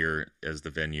Tangier as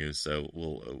the venue, so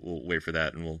we'll wait for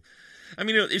that, and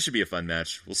it should be a fun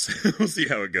match. We'll see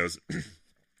how it goes.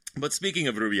 But speaking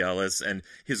of Rubiales and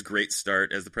his great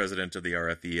start as the president of the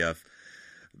RFEF,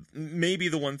 maybe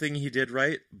the one thing he did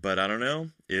right, but I don't know,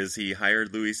 is he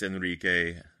hired Luis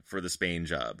Enrique for the Spain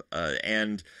job.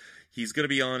 And he's going to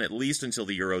be on at least until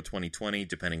the Euro 2020,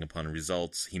 depending upon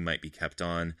results. He might be kept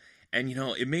on. And,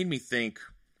 it made me think,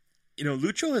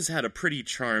 Lucho has had a pretty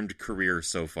charmed career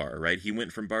so far, right? He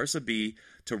went from Barca B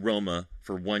to Roma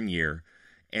for 1 year.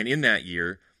 And in that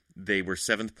year, they were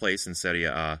 7th place in Serie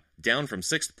A, down from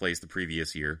 6th place the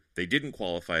previous year. They didn't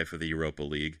qualify for the Europa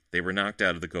League. They were knocked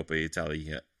out of the Coppa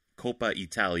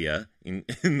Italia in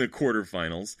the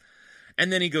quarterfinals.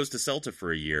 And then he goes to Celta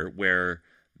for a year, where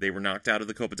they were knocked out of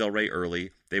the Copa del Rey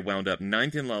early. They wound up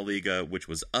 9th in La Liga, which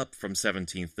was up from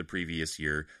 17th the previous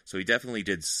year. So he definitely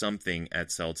did something at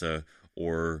Celta,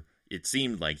 or it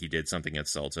seemed like he did something at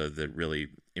Celta that really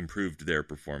improved their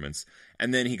performance.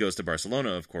 And then he goes to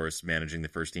Barcelona, of course, managing the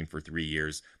first team for 3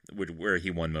 years, where he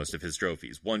won most of his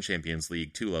trophies. 1 Champions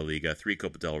League, 2 La Liga, 3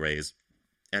 Copa del Reys,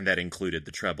 and that included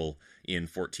the treble in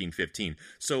 14-15.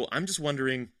 So I'm just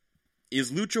wondering,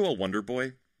 is Lucho a wonder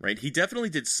boy? Right? He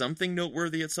definitely did something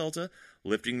noteworthy at Celta,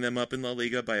 lifting them up in La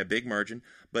Liga by a big margin.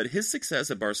 But his success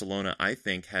at Barcelona, I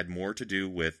think, had more to do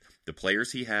with the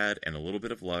players he had and a little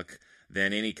bit of luck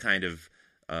than any kind of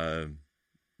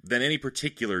than any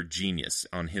particular genius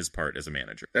on his part as a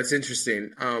manager. That's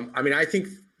interesting. I think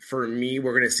for me,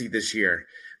 we're going to see this year,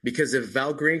 because if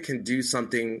Valgren can do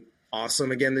something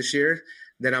awesome again this year,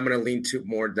 then I'm going to lean to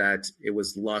more that it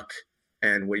was luck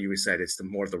And what you said, it's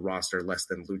more of the roster, less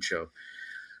than Lucho.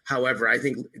 However, I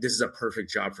think this is a perfect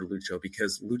job for Lucho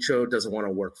because Lucho doesn't want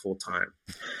to work full time.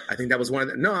 I think that was one of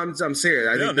the, no, I'm serious.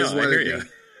 I think this is one of the things.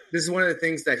 This is one of the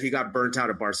things that he got burnt out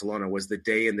at Barcelona was the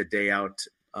day in the day out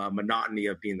monotony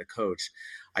of being the coach.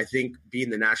 I think being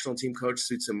the national team coach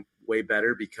suits him way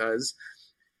better because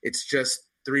it's just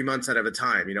 3 months out of a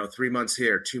time, 3 months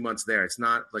here, 2 months there. It's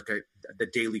not like the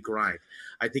daily grind.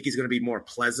 I think he's going to be more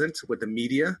pleasant with the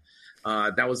media.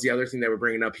 That was the other thing they were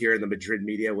bringing up here in the Madrid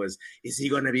media was, is he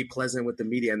going to be pleasant with the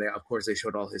media? And of course, they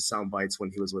showed all his sound bites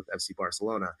when he was with FC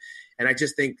Barcelona. And I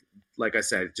just think, like I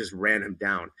said, it just ran him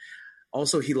down.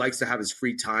 Also, he likes to have his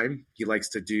free time. He likes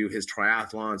to do his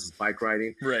triathlons, his bike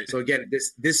riding. Right. So again,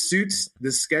 this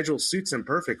schedule suits him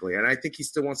perfectly. And I think he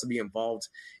still wants to be involved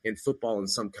in football in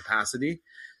some capacity.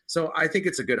 So I think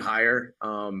it's a good hire.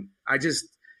 There's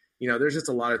just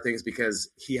a lot of things because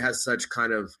he has such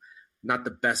kind of not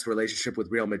the best relationship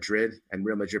with Real Madrid and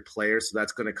Real Madrid players. So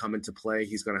that's going to come into play.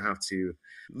 He's going to have to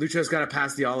 – Lucho's got to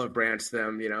pass the olive branch to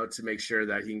them, to make sure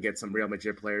that he can get some Real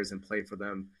Madrid players and play for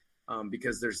them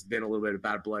because there's been a little bit of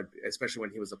bad blood, especially when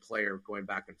he was a player going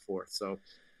back and forth. So,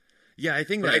 yeah, I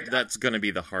think that's going to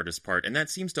be the hardest part. And that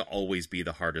seems to always be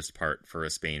the hardest part for a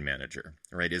Spain manager,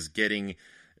 right, is getting –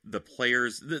 the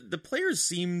players, the players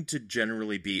seem to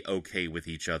generally be okay with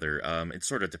each other. It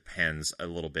sort of depends a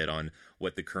little bit on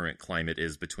what the current climate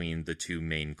is between the two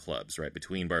main clubs, right?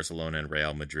 Between Barcelona and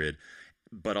Real Madrid.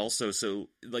 But also,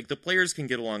 the players can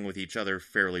get along with each other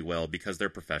fairly well because they're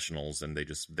professionals and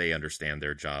they understand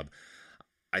their job,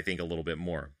 I think, a little bit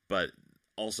more. But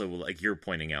also, like you're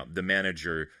pointing out, the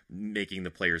manager making the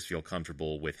players feel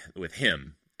comfortable with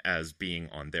him as being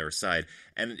on their side.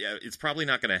 And it's probably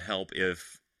not going to help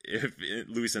if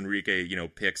Luis Enrique,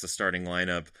 picks a starting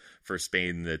lineup for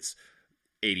Spain that's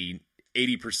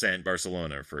 80%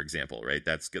 Barcelona, for example, right?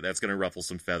 That's going to ruffle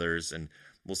some feathers, and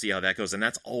we'll see how that goes. And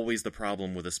that's always the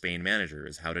problem with a Spain manager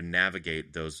is how to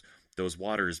navigate those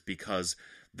waters because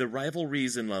the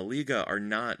rivalries in La Liga are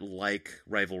not like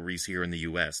rivalries here in the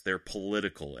U.S. They're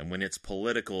political, and when it's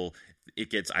political,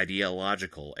 it gets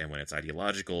ideological, and when it's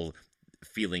ideological,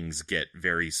 feelings get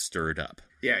very stirred up.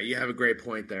 Yeah, you have a great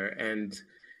point there, and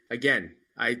again,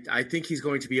 I think he's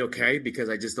going to be okay because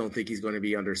I just don't think he's going to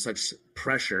be under such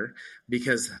pressure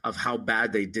because of how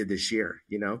bad they did this year,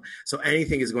 So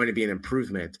anything is going to be an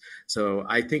improvement. So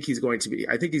I think he's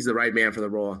the right man for the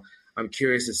role. I'm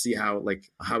curious to see how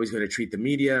he's going to treat the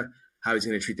media, how he's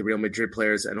going to treat the Real Madrid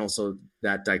players, and also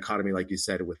that dichotomy, like you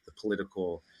said, with the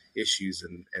political issues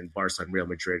and Barca and Real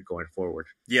Madrid going forward.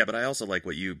 Yeah, but I also like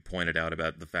what you pointed out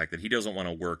about the fact that he doesn't want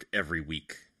to work every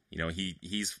week.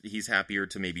 He's happier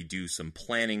to maybe do some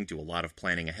planning, do a lot of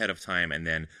planning ahead of time, and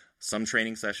then some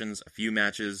training sessions, a few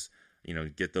matches,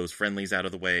 get those friendlies out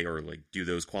of the way or do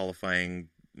those qualifying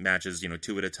matches,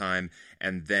 2 at a time.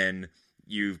 And then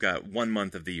you've got 1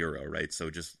 month of the Euro, right? So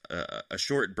just a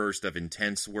short burst of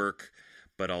intense work,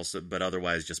 but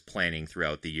otherwise just planning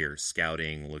throughout the year,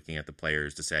 scouting, looking at the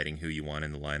players, deciding who you want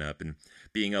in the lineup, and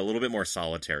being a little bit more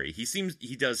solitary.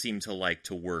 He does seem to like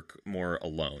to work more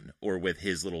alone or with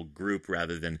his little group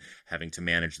rather than having to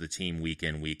manage the team week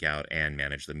in, week out and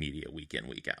manage the media week in,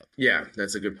 week out. Yeah,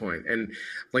 that's a good point. And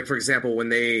for example, when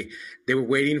they were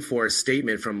waiting for a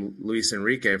statement from Luis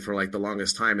Enrique for the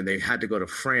longest time, and they had to go to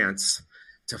France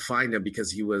to find him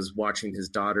because he was watching his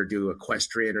daughter do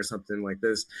equestrian or something like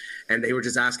this. And they were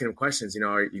just asking him questions,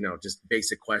 just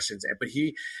basic questions. But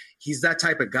he's that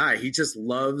type of guy. He just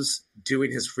loves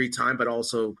doing his free time, but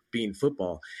also being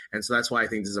football. And so that's why I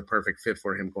think this is a perfect fit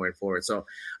for him going forward. So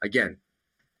again,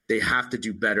 they have to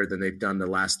do better than they've done the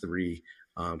last 3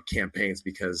 campaigns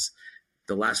because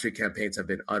the last 3 campaigns have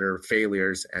been utter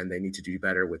failures and they need to do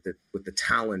better with the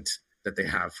talent that they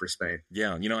have for Spain.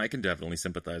 Yeah, I can definitely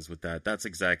sympathize with that. That's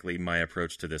exactly my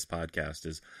approach to this podcast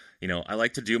is, I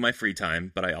like to do my free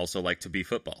time, but I also like to be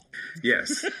football.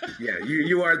 Yes. Yeah,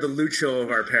 you are the Lucho of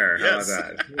our pair. Yes. How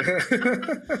about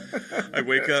that?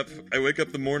 I wake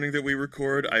up the morning that we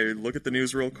record, I look at the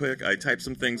news real quick, I type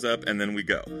some things up, and then we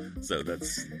go. So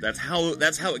that's how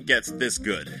it gets this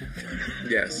good.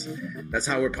 Yes. That's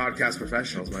how we're podcast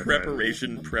professionals, my friend.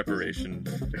 Preparation.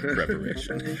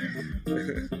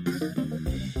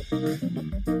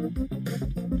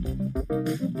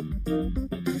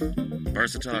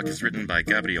 Barca Talk is written by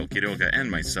Gabriel Quiroga and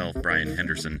myself, Brian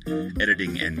Henderson.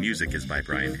 Editing and music is by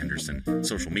Brian Henderson.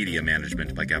 Social media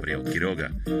management by Gabriel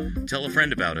Quiroga. Tell a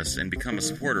friend about us and become a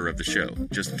supporter of the show.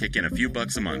 Just kick in a few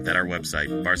bucks a month at our website,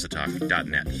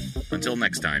 barcatalk.net. Until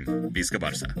next time, Visca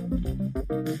Barca.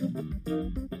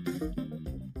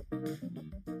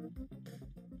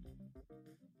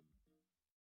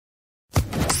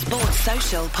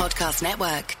 Social Podcast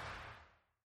Network.